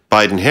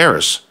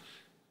Biden-Harris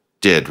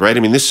did, right? I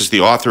mean, this is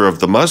the author of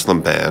the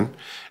Muslim ban,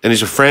 and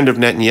he's a friend of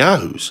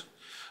Netanyahu's.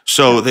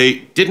 So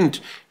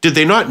did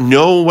they not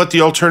know what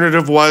the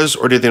alternative was,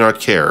 or did they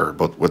not care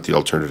about what the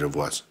alternative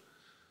was?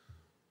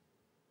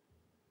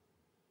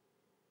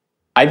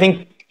 I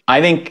think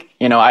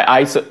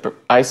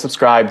I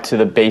subscribe to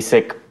the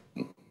basic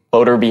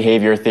voter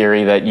behavior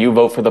theory that you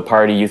vote for the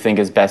party you think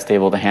is best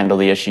able to handle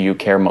the issue you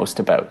care most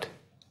about.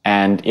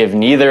 And if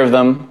neither of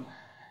them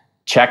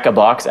check a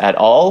box at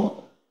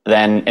all,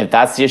 then if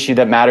that's the issue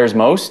that matters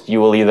most, you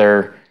will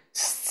either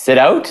sit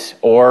out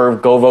or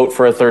go vote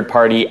for a third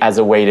party as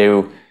a way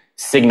to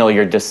signal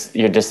your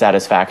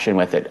dissatisfaction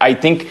with it. I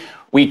think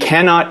we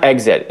cannot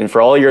exit, and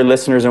for all your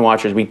listeners and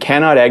watchers, we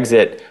cannot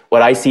exit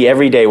what I see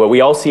every day, what we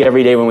all see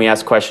every day when we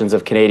ask questions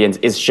of Canadians,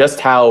 is just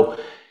how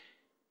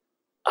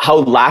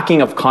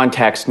lacking of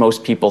context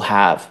most people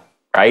have,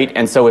 right?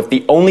 And so if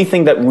the only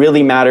thing that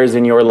really matters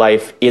in your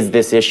life is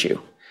this issue,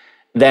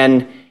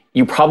 then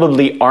you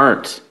probably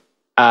aren't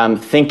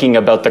thinking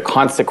about the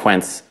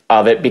consequence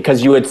of it,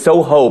 because you had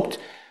so hoped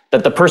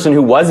that the person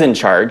who was in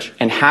charge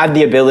and had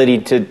the ability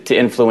to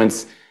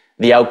influence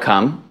the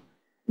outcome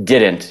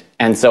didn't.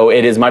 And so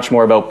it is much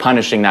more about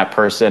punishing that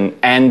person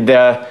and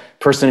the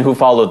person who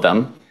followed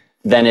them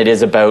than it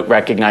is about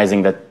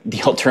recognizing that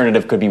the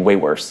alternative could be way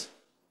worse.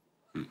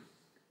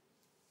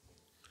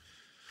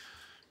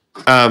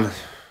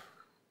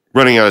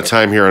 Running out of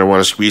time here, and I want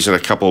to squeeze in a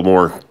couple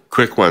more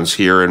quick ones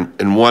here.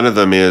 And one of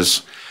them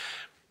is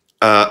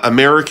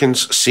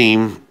Americans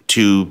seem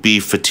to be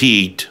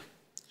fatigued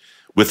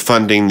with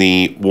funding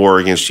the war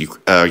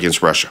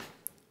against Russia,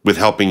 with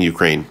helping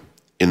Ukraine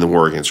in the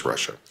war against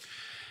Russia.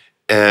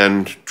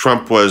 And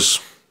Trump was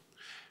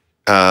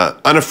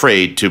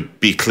unafraid to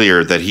be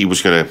clear that he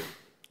was going to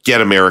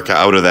get America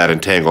out of that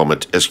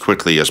entanglement as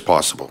quickly as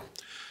possible.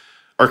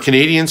 Are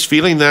Canadians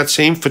feeling that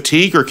same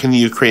fatigue, or can the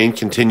Ukraine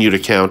continue to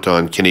count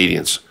on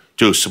Canadians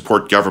to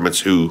support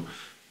governments who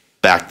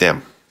back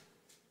them?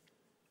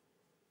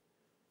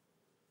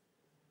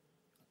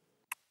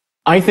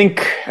 I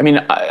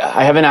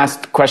haven't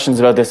asked questions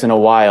about this in a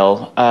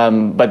while,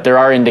 but there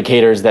are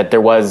indicators that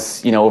there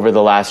was, over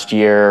the last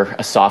year,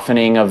 a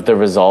softening of the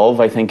resolve,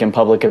 I think, in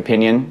public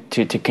opinion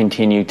to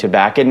continue to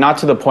back it. Not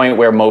to the point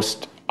where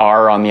most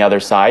are on the other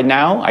side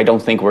now. I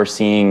don't think we're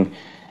seeing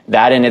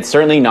that. And it's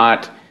certainly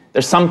not,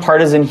 there's some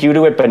partisan hue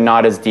to it, but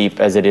not as deep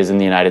as it is in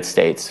the United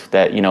States,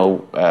 that,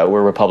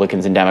 where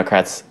Republicans and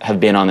Democrats have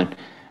been on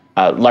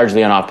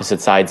largely on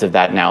opposite sides of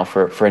that now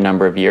for a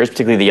number of years,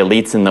 particularly the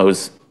elites in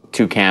those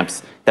two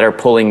camps that are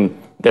pulling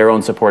their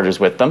own supporters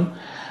with them.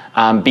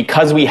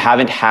 Because we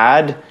haven't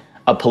had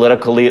a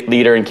political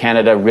leader in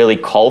Canada really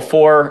call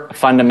for a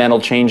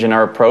fundamental change in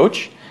our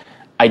approach,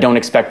 I don't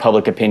expect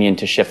public opinion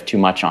to shift too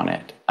much on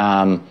it.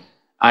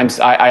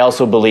 I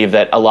also believe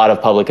that a lot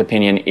of public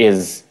opinion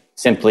is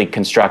simply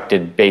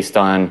constructed based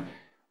on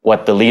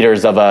what the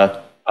leaders of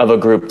a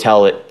group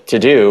tell it to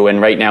do.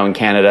 And right now in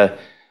Canada,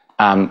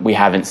 we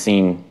haven't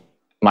seen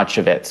much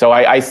of it. So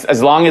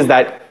as long as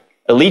that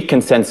elite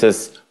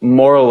consensus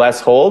more or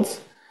less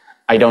holds,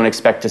 I don't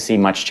expect to see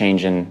much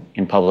change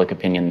in public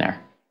opinion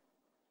there.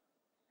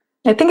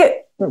 I think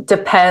it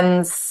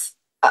depends.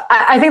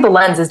 I think the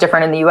lens is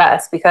different in the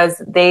US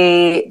because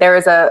there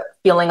is a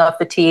feeling of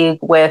fatigue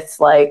with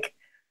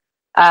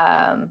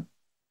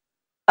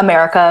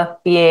America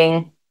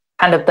being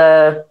kind of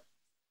the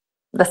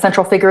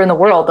central figure in the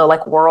world,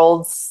 the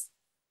world's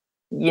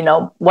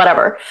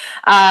whatever.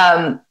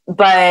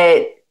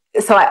 But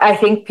so I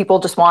think people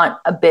just want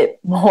a bit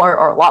more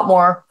or a lot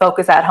more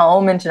focus at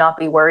home and to not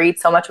be worried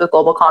so much with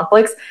global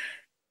conflicts.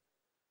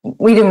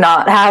 We do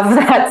not have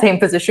that same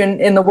position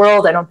in the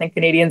world. I don't think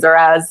Canadians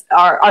are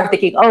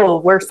thinking, oh,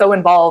 we're so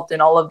involved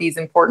in all of these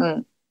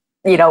important,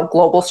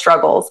 global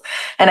struggles.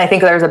 And I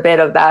think there's a bit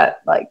of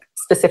that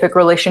specific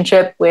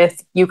relationship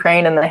with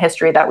Ukraine and the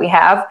history that we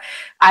have.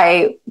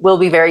 I will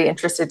be very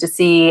interested to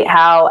see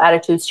how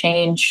attitudes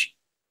change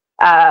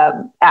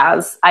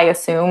as I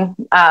assume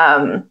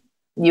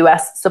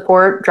US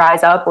support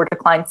dries up or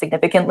declines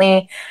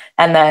significantly.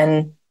 And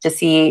then to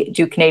see,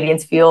 do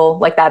Canadians feel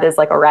like that is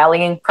like a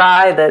rallying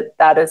cry,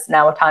 that is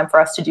now a time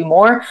for us to do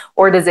more?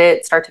 Or does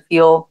it start to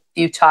feel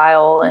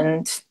futile?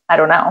 And I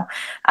don't know.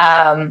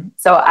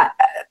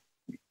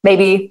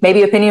 Maybe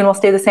opinion will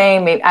stay the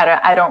same. Maybe,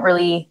 I don't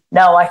really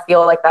know. I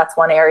feel like that's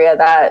one area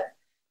that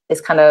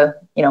is kind of,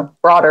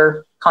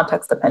 broader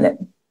context dependent.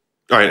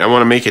 All right. I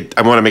want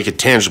to make it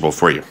tangible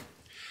for you.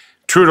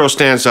 Trudeau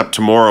stands up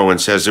tomorrow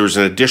and says there was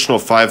an additional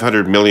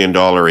 $500 million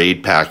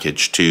aid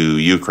package to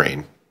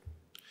Ukraine.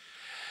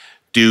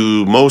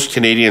 Do most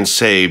Canadians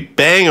say,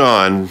 bang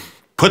on,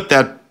 put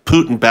that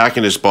Putin back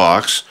in his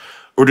box?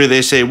 Or do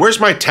they say, where's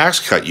my tax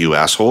cut, you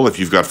asshole, if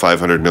you've got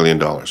 $500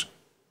 million?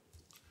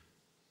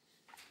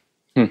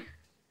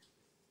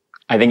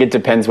 I think it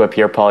depends what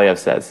Pierre Poilievre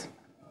says.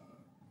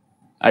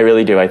 I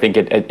really do. I think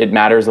it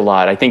matters a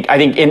lot. I think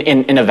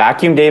in a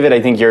vacuum, David, I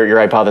think your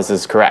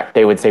hypothesis is correct.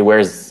 They would say,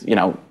 where's,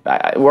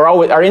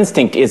 our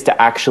instinct is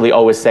to actually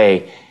always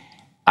say,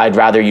 I'd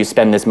rather you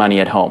spend this money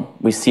at home.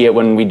 We see it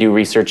when we do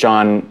research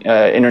on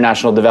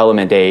international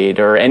development aid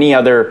or any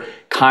other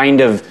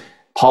kind of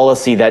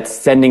policy that's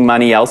sending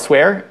money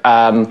elsewhere.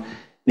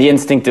 The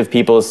instinct of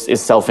people is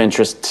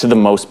self-interest to the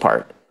most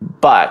part.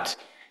 But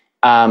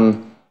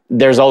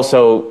there's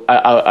also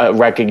a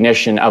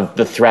recognition of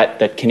the threat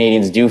that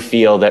Canadians do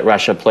feel that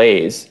Russia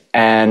plays.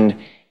 And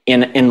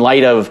in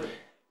light of,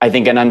 I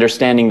think, an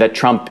understanding that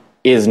Trump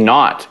is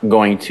not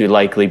going to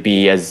likely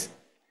be as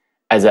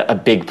a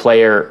big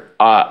player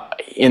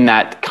in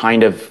that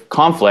kind of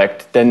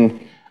conflict, then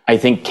I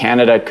think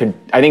Canada could.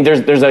 I think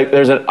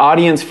there's an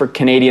audience for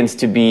Canadians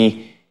to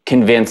be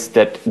convinced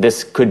that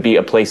this could be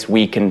a place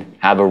we can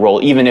have a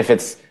role, even if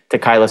it's, to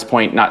Kyla's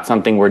point, not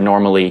something we're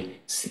normally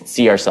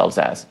see ourselves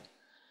as.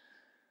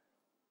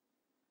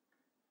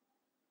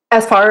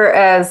 As far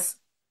as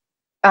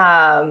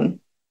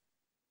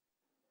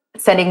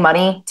sending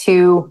money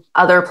to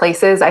other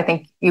places, I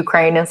think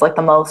Ukraine is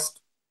the most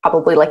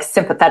probably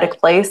sympathetic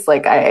place.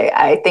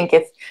 I think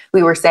if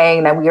we were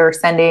saying that we are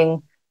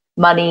sending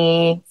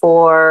money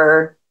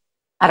for,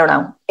 I don't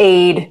know,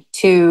 aid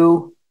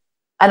to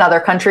another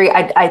country,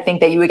 I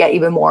think that you would get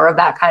even more of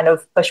that kind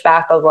of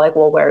pushback of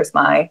well, where's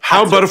my...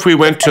 How about if we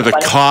went to the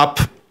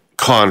COP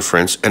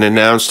conference and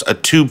announced a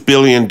 $2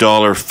 billion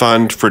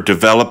fund for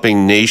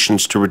developing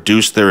nations to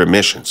reduce their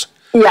emissions?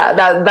 Yeah,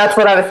 that's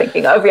what I was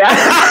thinking of, yeah.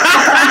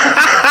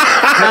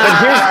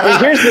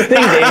 But here's the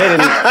thing,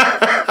 David.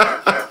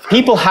 And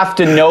people have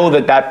to know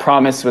that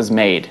promise was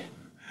made.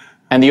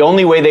 And the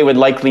only way they would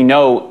likely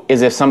know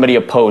is if somebody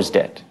opposed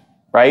it,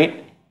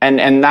 right?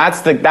 And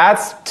that's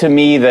to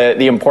me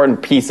the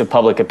important piece of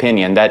public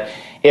opinion, that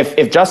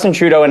if Justin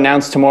Trudeau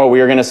announced tomorrow we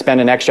are going to spend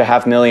an extra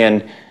 $500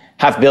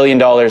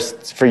 million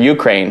for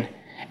Ukraine,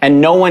 and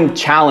no one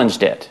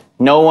challenged it,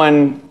 no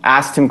one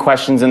asked him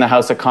questions in the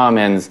House of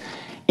Commons,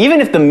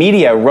 even if the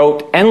media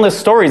wrote endless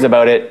stories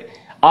about it,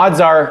 odds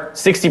are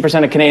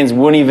 60% of Canadians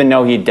wouldn't even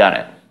know he'd done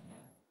it,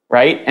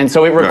 right? And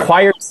so it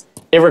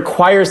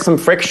requires some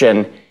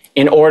friction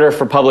in order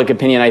for public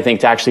opinion, I think,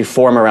 to actually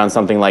form around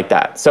something like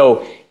that.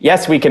 So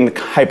yes, we can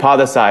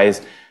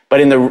hypothesize,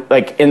 but in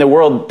the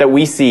world that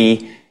we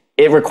see,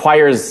 it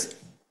requires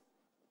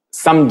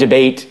some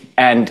debate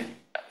and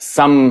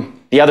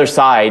the other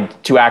side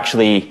to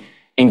actually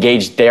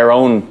engage their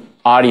own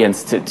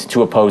audience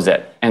to oppose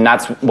it. And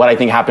that's what I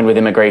think happened with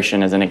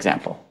immigration as an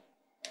example.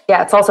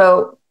 Yeah, it's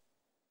also,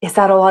 is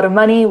that a lot of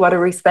money? What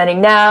are we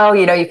spending now?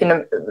 You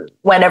can,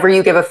 whenever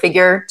you give a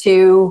figure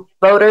to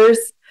voters,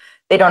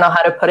 they don't know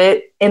how to put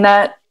it in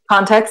that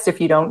context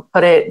if you don't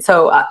put it.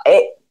 So,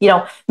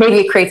 maybe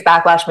it creates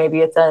backlash. Maybe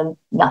it's a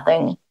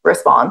nothing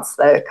response,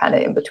 kind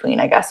of in between,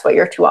 I guess, what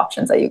your two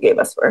options that you gave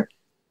us were.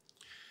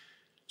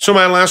 So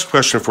my last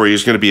question for you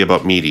is going to be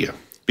about media,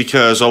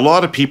 because a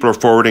lot of people are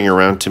forwarding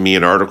around to me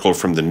an article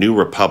from the New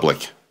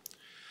Republic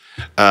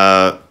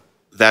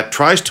that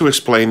tries to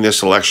explain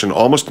this election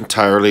almost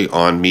entirely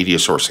on media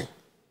sourcing.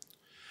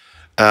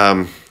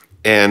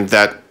 And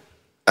that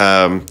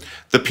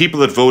the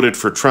people that voted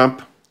for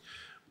Trump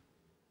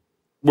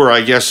were, I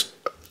guess,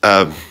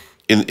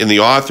 in the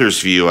author's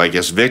view, I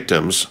guess,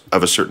 victims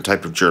of a certain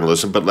type of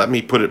journalism. But let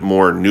me put it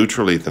more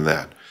neutrally than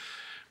that.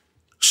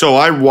 So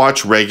I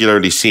watch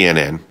regularly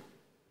CNN.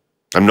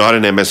 I'm not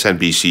an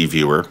MSNBC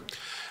viewer,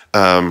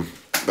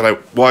 but I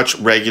watch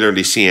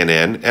regularly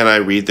CNN, and I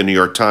read the New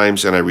York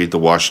Times, and I read the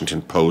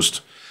Washington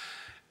Post,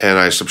 and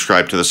I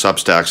subscribe to the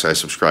Substacks, I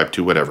subscribe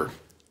to whatever.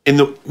 In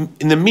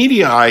the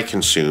media I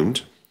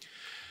consumed,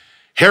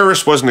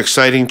 Harris was an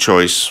exciting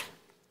choice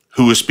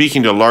who was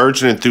speaking to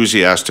large and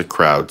enthusiastic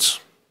crowds,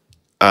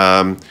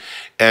 and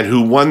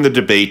who won the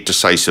debate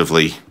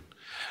decisively,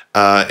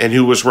 and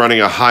who was running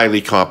a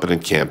highly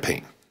competent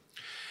campaign.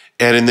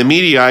 And in the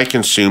media I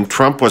consumed,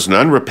 Trump was an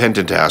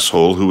unrepentant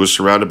asshole who was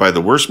surrounded by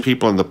the worst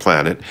people on the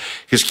planet.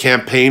 His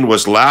campaign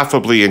was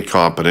laughably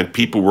incompetent.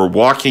 People were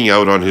walking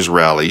out on his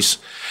rallies,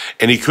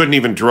 and he couldn't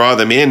even draw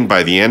them in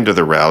by the end of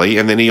the rally.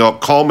 And then he all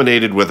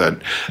culminated with a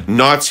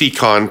Nazi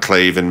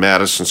conclave in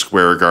Madison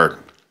Square Garden.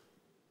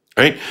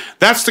 Right?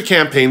 That's the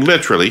campaign,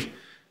 literally,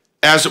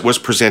 as it was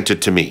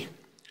presented to me.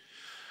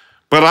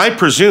 But I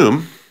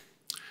presume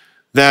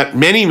that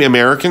many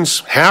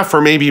Americans, half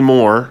or maybe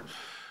more,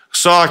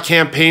 saw a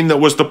campaign that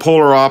was the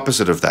polar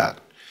opposite of that,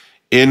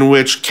 in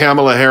which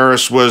Kamala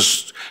Harris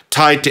was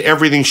tied to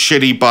everything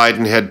shitty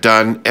Biden had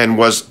done and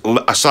was,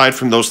 aside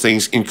from those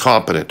things,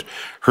 incompetent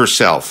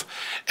herself,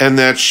 and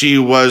that she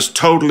was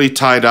totally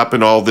tied up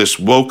in all this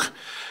woke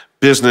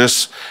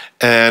business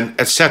and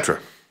etc.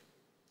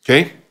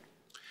 Okay?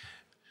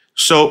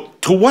 So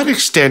to what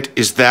extent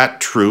is that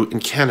true in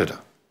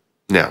Canada?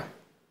 Now,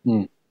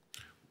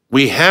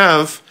 we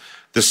have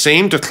the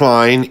same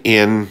decline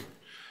in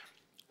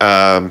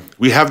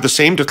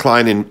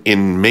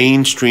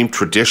mainstream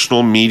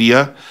traditional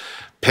media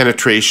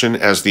penetration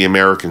as the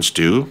Americans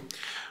do.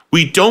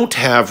 We don't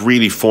have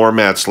really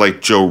formats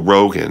like Joe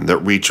Rogan that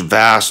reach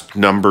vast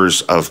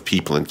numbers of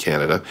people in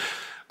Canada.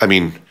 I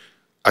mean,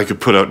 I could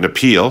put out an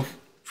appeal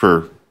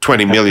for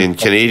 20 million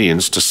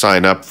Canadians to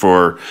sign up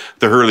for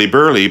the Herle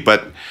Burly,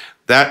 but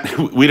that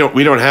we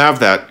don't have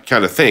that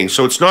kind of thing.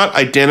 So it's not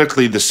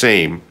identically the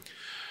same.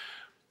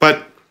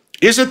 But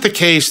is it the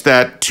case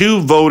that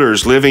two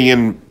voters living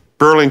in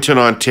Burlington,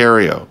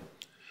 Ontario,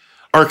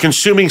 are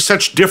consuming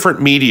such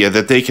different media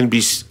that they can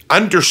be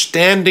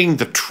understanding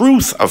the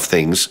truth of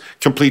things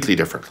completely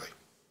differently?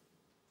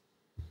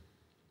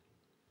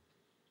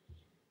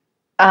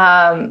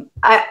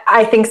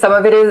 I think some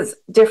of it is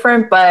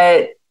different,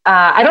 but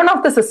I don't know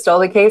if this is still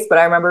the case, but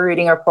I remember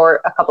reading a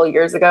report a couple of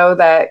years ago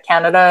that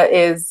Canada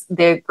is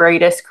the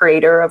greatest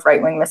creator of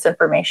right-wing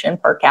misinformation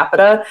per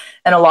capita.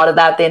 And a lot of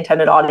that, the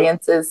intended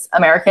audience is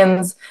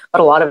Americans, but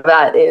a lot of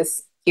that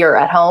is here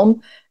at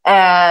home.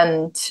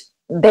 And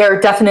there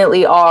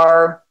definitely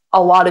are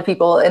a lot of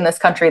people in this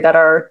country that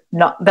are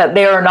not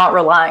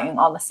relying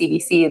on the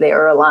CBC. They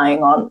are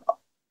relying on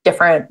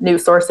different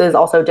news sources,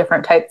 also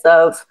different types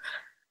of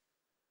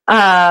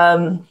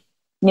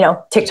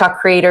TikTok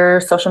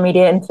creators, social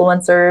media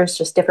influencers,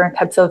 just different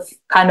types of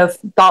kind of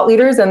thought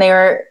leaders. And they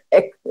are,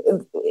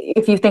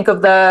 if you think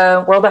of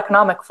the World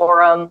Economic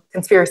Forum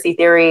conspiracy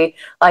theory,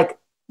 like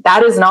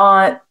that is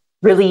not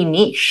really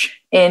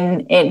niche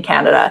in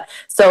Canada.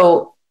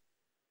 So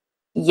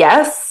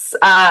yes.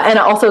 And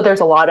also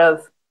there's a lot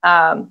of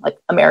like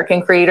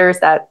American creators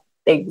that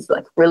they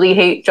like really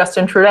hate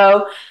Justin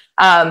Trudeau.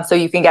 So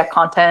you can get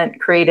content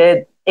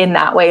created in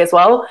that way as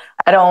well.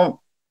 I don't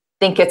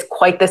think it's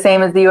quite the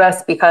same as the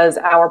US because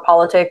our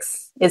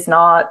politics is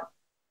not,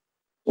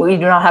 we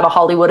do not have a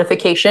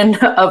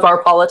Hollywoodification of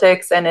our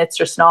politics, and it's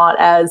just not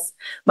as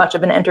much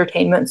of an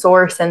entertainment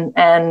source.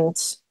 And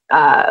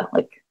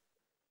like,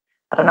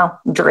 I don't know,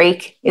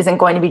 Drake isn't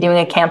going to be doing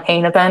a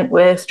campaign event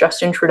with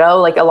Justin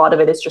Trudeau. Like a lot of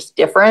it is just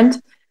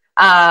different.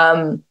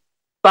 But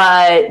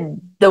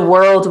the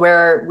world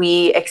where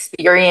we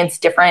experience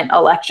different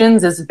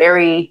elections is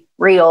very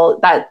real.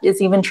 That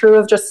is even true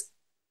of just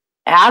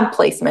ad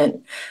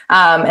placement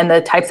and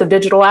the types of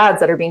digital ads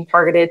that are being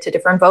targeted to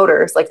different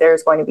voters. Like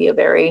there's going to be a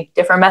very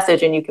different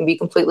message, and you can be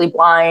completely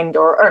blind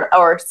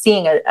or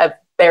seeing a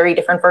very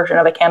different version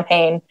of a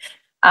campaign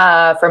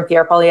from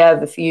Pierre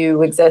Poilievre if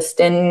you exist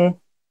in,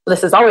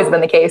 this has always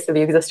been the case, if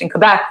you exist in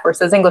Quebec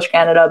versus English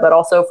Canada, but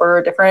also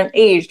for different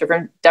age,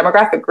 different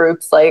demographic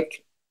groups.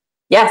 Like,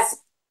 yes,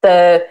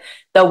 the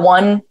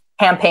one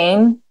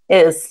campaign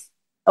is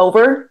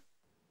over.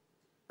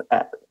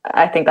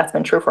 I think that's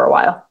been true for a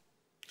while.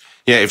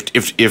 Yeah,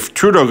 if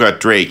Trudeau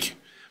got Drake,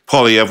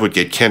 Poilievre would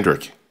get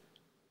Kendrick.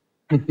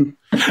 Look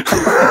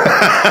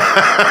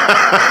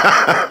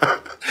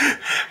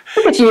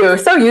at you,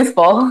 so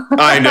useful.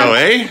 I know,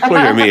 eh? Look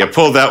at me. I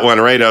pulled that one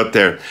right out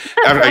there.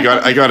 I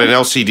got an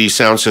LCD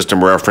sound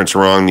system reference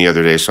wrong the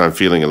other day, so I'm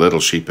feeling a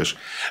little sheepish.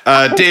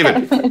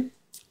 David.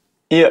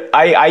 Yeah,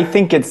 I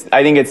think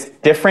it's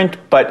different,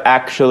 but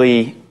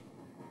actually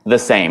the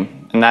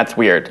same, and that's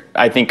weird.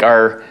 I think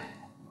our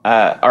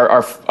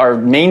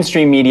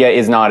mainstream media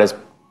is not as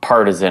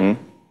partisan.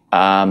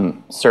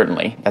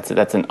 Certainly,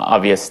 that's an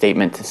obvious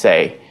statement to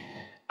say.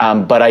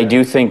 But I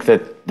do think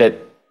that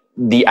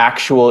the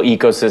actual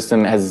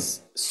ecosystem has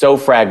so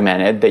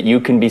fragmented that you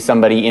can be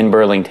somebody in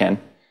Burlington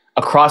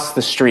across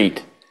the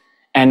street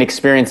and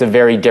experience a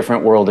very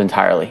different world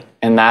entirely.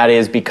 And that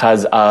is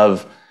because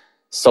of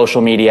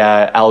social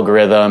media,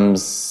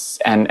 algorithms,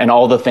 and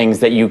all the things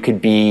that you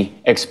could be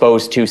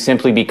exposed to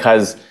simply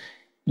because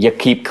you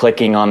keep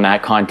clicking on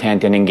that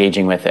content and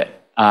engaging with it.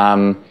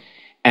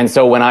 And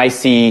so when I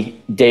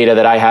see data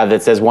that I have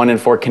that says 1 in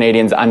 4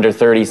 Canadians under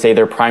 30 say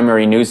their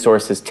primary news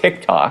source is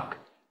TikTok,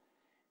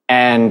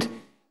 and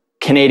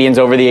Canadians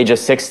over the age of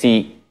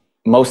 60,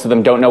 most of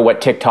them don't know what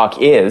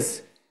TikTok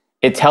is,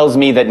 it tells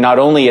me that not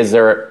only is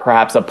there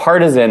perhaps a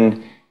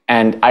partisan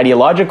and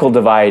ideological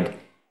divide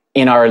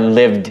in our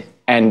lived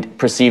and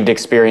perceived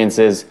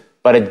experiences,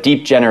 but a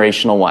deep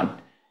generational one.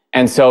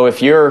 And so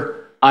if you're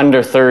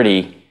under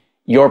 30,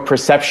 your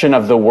perception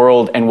of the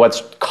world and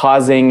what's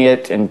causing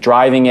it and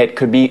driving it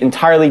could be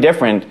entirely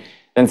different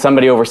than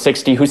somebody over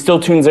 60 who still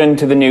tunes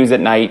into the news at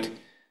night,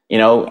 you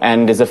know,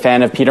 and is a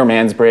fan of Peter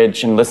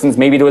Mansbridge and listens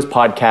maybe to his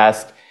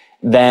podcast,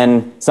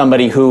 than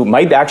somebody who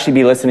might actually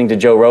be listening to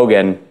Joe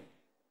Rogan,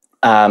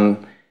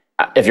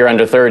 if you're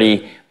under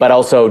 30, but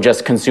also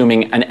just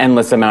consuming an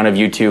endless amount of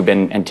YouTube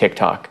and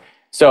TikTok.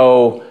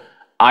 So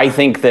I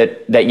think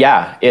that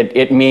yeah,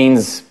 it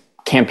means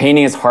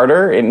campaigning is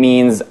harder. It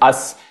means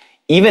us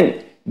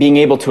even being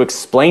able to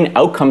explain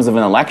outcomes of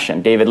an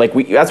election, David. Like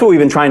that's what we've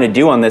been trying to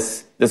do on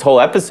this whole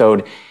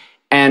episode.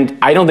 And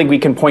I don't think we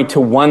can point to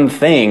one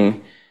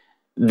thing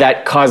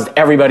that caused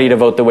everybody to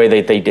vote the way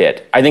that they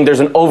did. I think there's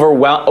an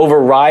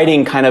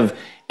overriding kind of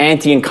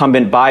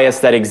anti-incumbent bias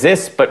that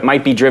exists, but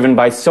might be driven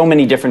by so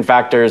many different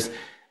factors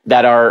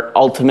that are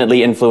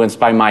ultimately influenced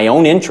by my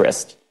own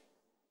interest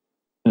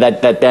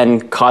that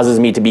then causes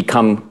me to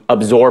become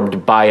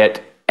absorbed by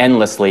it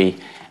endlessly,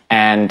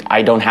 and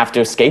I don't have to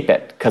escape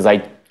it because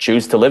I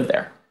choose to live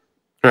there.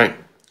 Right.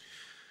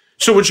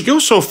 So would you go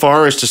so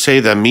far as to say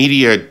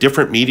that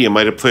different media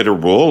might have played a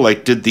role?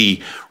 Like, did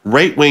the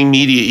right-wing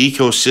media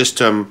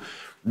ecosystem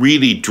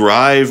really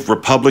drive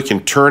Republican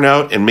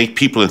turnout and make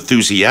people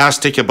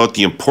enthusiastic about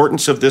the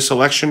importance of this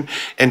election?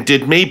 And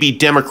did maybe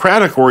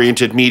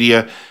Democratic-oriented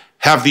media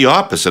have the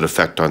opposite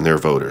effect on their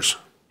voters?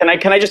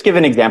 Can I just give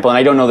an example? And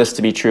I don't know this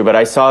to be true, but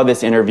I saw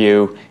this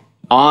interview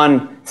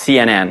on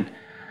CNN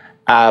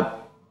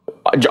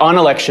on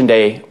election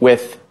day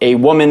with a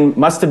woman,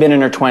 must have been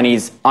in her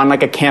 20s, on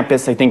like a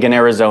campus, I think in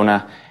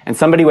Arizona. And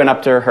somebody went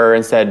up to her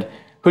and said,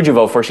 "Who'd you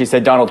vote for?" She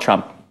said, "Donald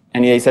Trump."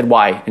 And they said,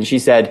 "Why?" And she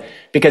said,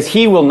 "Because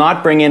he will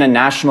not bring in a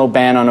national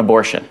ban on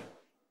abortion."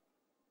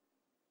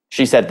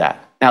 She said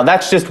that. Now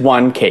that's just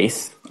one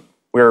case.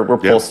 We're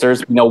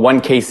pollsters. We know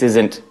one case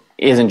isn't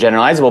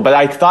generalizable. But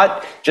I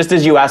thought, just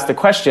as you asked the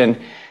question,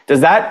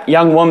 does that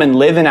young woman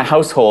live in a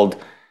household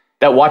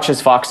that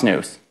watches Fox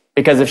News?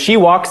 Because if she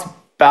walks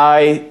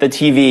by the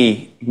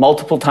TV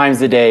multiple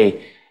times a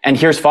day and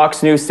hears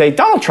Fox News say,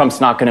 Donald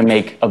Trump's not going to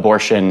make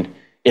abortion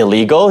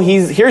illegal.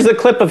 Here's a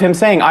clip of him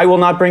saying, "I will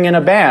not bring in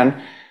a ban."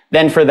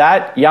 Then for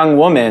that young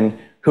woman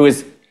who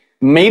is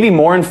maybe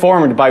more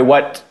informed by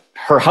what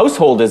her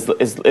household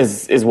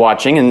is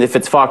watching, and if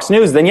it's Fox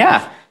News, then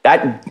yeah,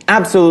 that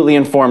absolutely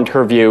informed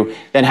her view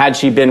than had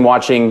she been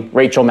watching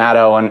Rachel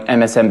Maddow on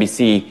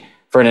MSNBC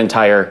for an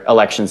entire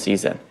election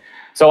season.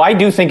 So I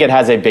do think it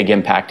has a big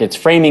impact. It's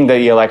framing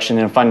the election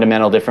in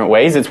fundamental different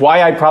ways. It's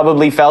why I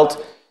probably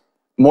felt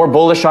more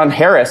bullish on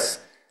Harris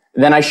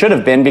than I should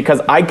have been, because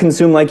I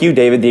consume, like you,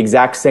 David, the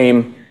exact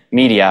same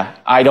media.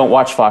 I don't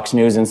watch Fox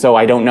News, and so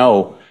I don't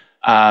know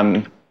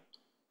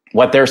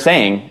what they're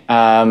saying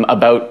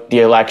about the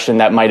election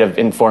that might have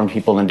informed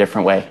people in a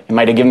different way. It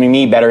might have given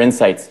me better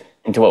insights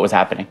into what was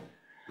happening.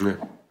 Yeah.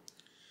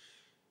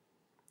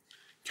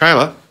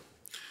 Kyla,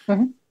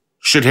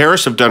 should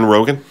Harris have done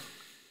Rogan?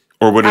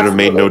 Or would it have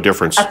made no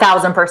difference?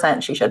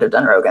 1,000% she should have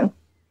done Rogan.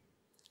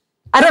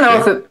 I don't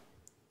know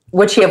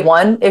would she have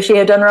won if she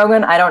had done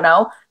Rogan? I don't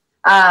know.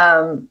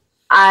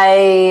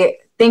 I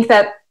think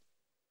that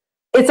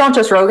it's not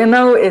just Rogan,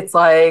 though. It's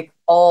like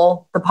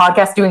all the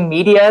podcasts doing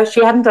media.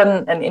 She hadn't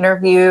done an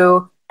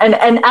interview. And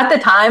at the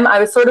time, I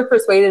was sort of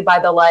persuaded by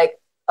the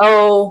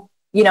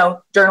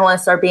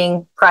journalists are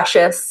being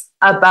precious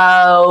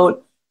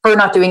about her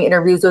not doing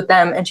interviews with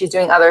them, and she's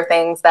doing other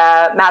things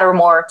that matter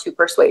more to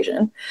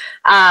persuasion.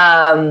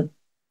 And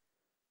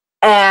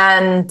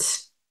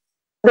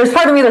there's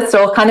part of me that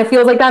still kind of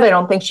feels like that. I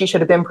don't think she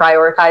should have been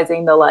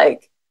prioritizing the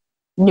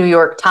New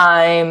York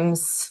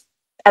Times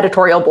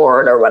editorial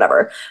board or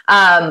whatever.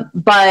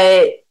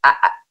 But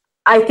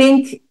I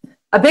think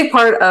a big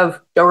part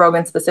of Joe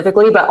Rogan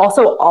specifically, but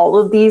also all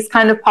of these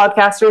kind of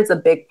podcasters, a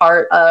big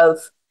part of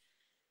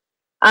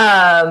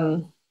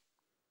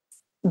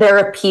their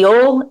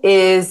appeal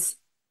is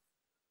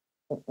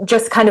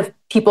just kind of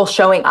people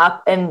showing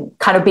up and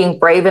kind of being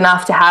brave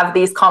enough to have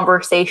these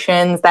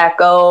conversations that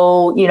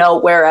go,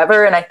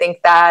 wherever. And I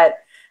think that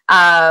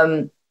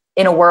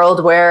in a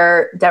world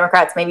where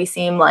Democrats maybe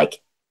seem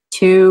like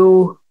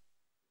too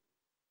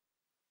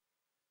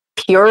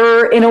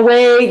pure in a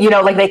way,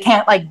 they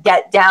can't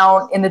get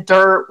down in the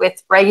dirt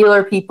with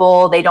regular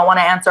people. They don't want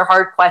to answer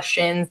hard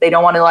questions. They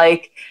don't want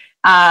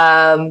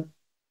to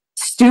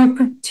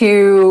stoop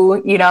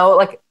to,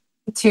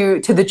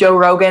 to the Joe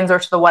Rogans or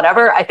to the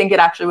whatever. I think it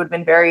actually would have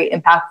been very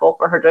impactful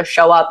for her to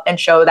show up and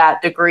show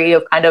that degree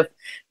of kind of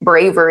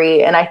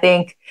bravery. And I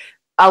think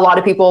a lot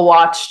of people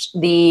watched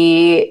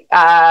the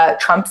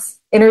Trump's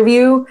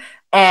interview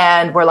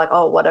and were like,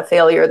 oh, what a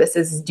failure this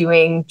is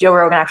doing. Joe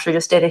Rogan actually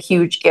just did a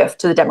huge gift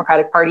to the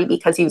Democratic Party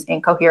because he was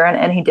incoherent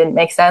and he didn't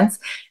make sense.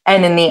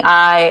 And in the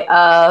eye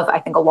of, I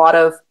think, a lot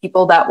of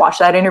people that watched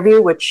that interview,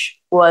 which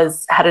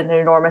had an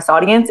enormous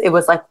audience. It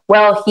was like,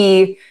 well,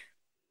 he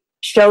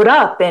showed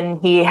up and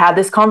he had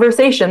this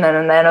conversation,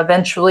 and then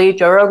eventually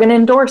Joe Rogan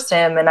endorsed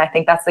him. And I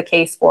think that's the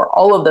case for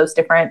all of those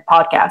different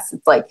podcasts.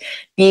 It's like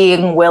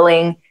being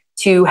willing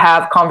to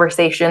have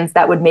conversations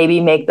that would maybe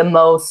make the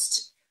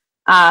most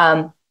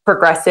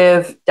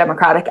progressive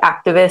Democratic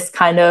activists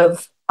kind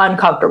of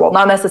uncomfortable,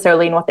 not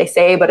necessarily in what they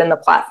say, but in the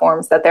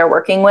platforms that they're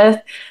working with.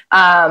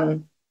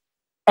 And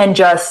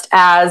just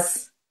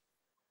as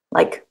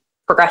like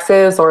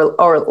progressives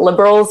or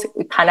liberals,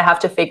 we kind of have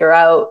to figure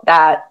out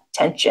that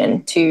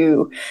tension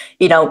to,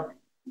 you know,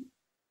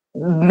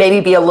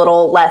 maybe be a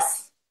little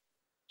less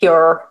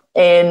pure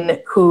in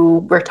who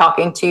we're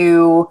talking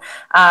to,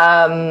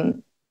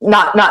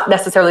 not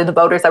necessarily the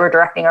voters that we're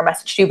directing our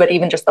message to, but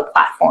even just the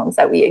platforms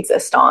that we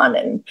exist on.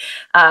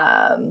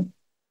 And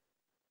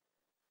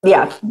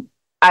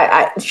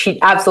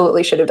she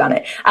absolutely should have done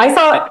it. I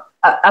saw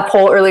a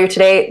poll earlier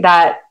today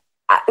that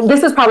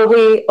this is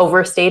probably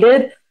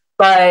overstated,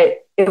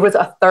 but it was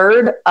a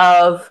third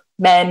of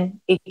men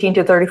 18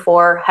 to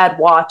 34 had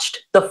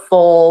watched the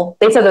full,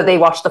 they said that they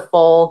watched the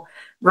full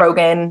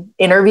Rogan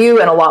interview,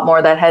 and a lot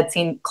more that had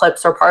seen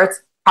clips or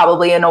parts,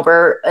 probably an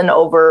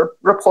over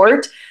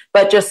report.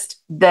 But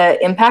just the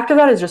impact of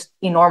that is just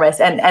enormous.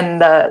 And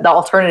the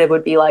alternative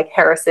would be like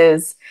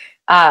Harris's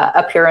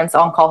appearance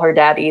on Call Her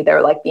Daddy.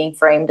 They're like being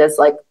framed as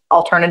like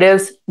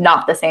alternatives,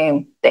 not the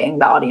same thing.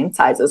 The audience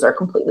sizes are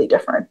completely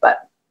different,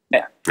 but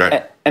yeah.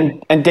 Right.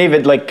 And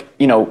David, like,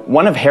 you know,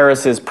 one of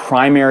Harris's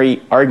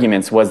primary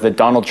arguments was that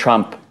Donald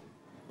Trump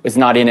is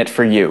not in it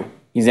for you.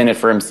 He's in it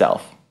for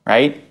himself,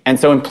 right? And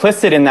so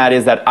implicit in that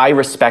is that I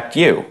respect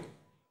you.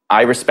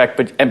 I respect,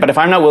 but if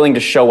I'm not willing to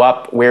show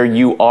up where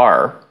you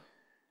are,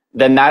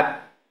 then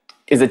that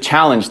is a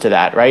challenge to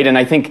that, right? And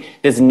I think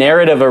this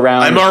narrative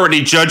around... I'm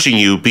already judging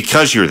you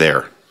because you're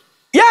there.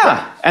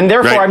 Yeah, and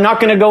therefore I'm not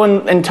going to go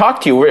and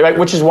talk to you, right?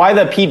 Which is why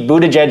the Pete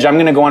Buttigieg, I'm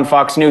going to go on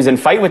Fox News and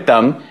fight with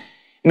them,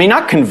 may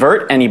not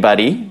convert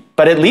anybody,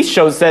 but at least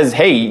says,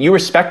 hey, you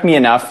respect me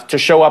enough to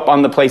show up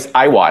on the place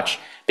I watch.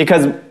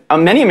 Because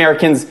many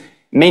Americans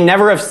may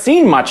never have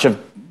seen much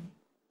of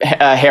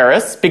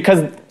Harris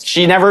because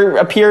she never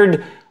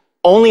appeared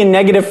only in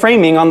negative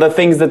framing on the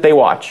things that they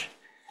watch.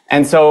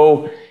 And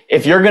so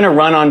if you're going to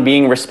run on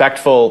being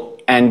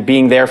respectful and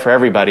being there for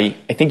everybody,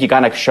 I think you got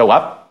to show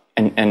up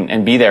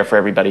and be there for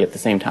everybody at the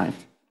same time.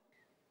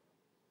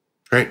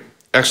 Great.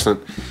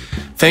 Excellent.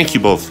 Thank you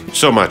both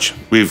so much.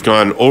 We've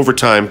gone over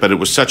time, but it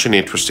was such an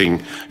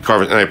interesting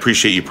conversation, and I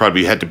appreciate you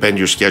probably had to bend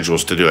your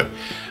schedules to do it.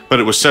 But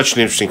it was such an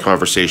interesting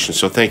conversation,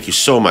 so thank you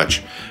so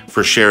much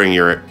for sharing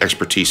your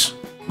expertise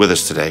with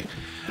us today.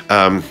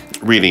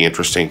 Really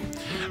interesting.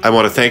 I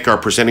want to thank our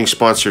presenting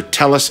sponsor,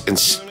 TELUS,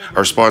 and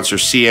our sponsor,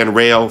 CN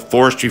Rail,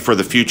 Forestry for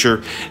the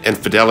Future, and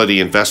Fidelity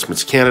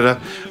Investments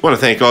Canada. I want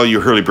to thank all you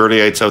Herle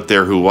Burly-ites out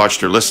there who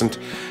watched or listened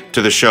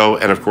to the show,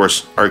 and of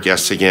course, our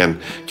guests again,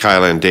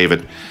 Kyla and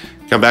David.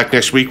 Come back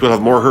next week. We'll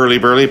have more Herle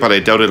Burly, but I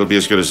doubt it'll be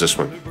as good as this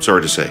one.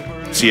 Sorry to say.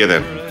 See you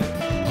then.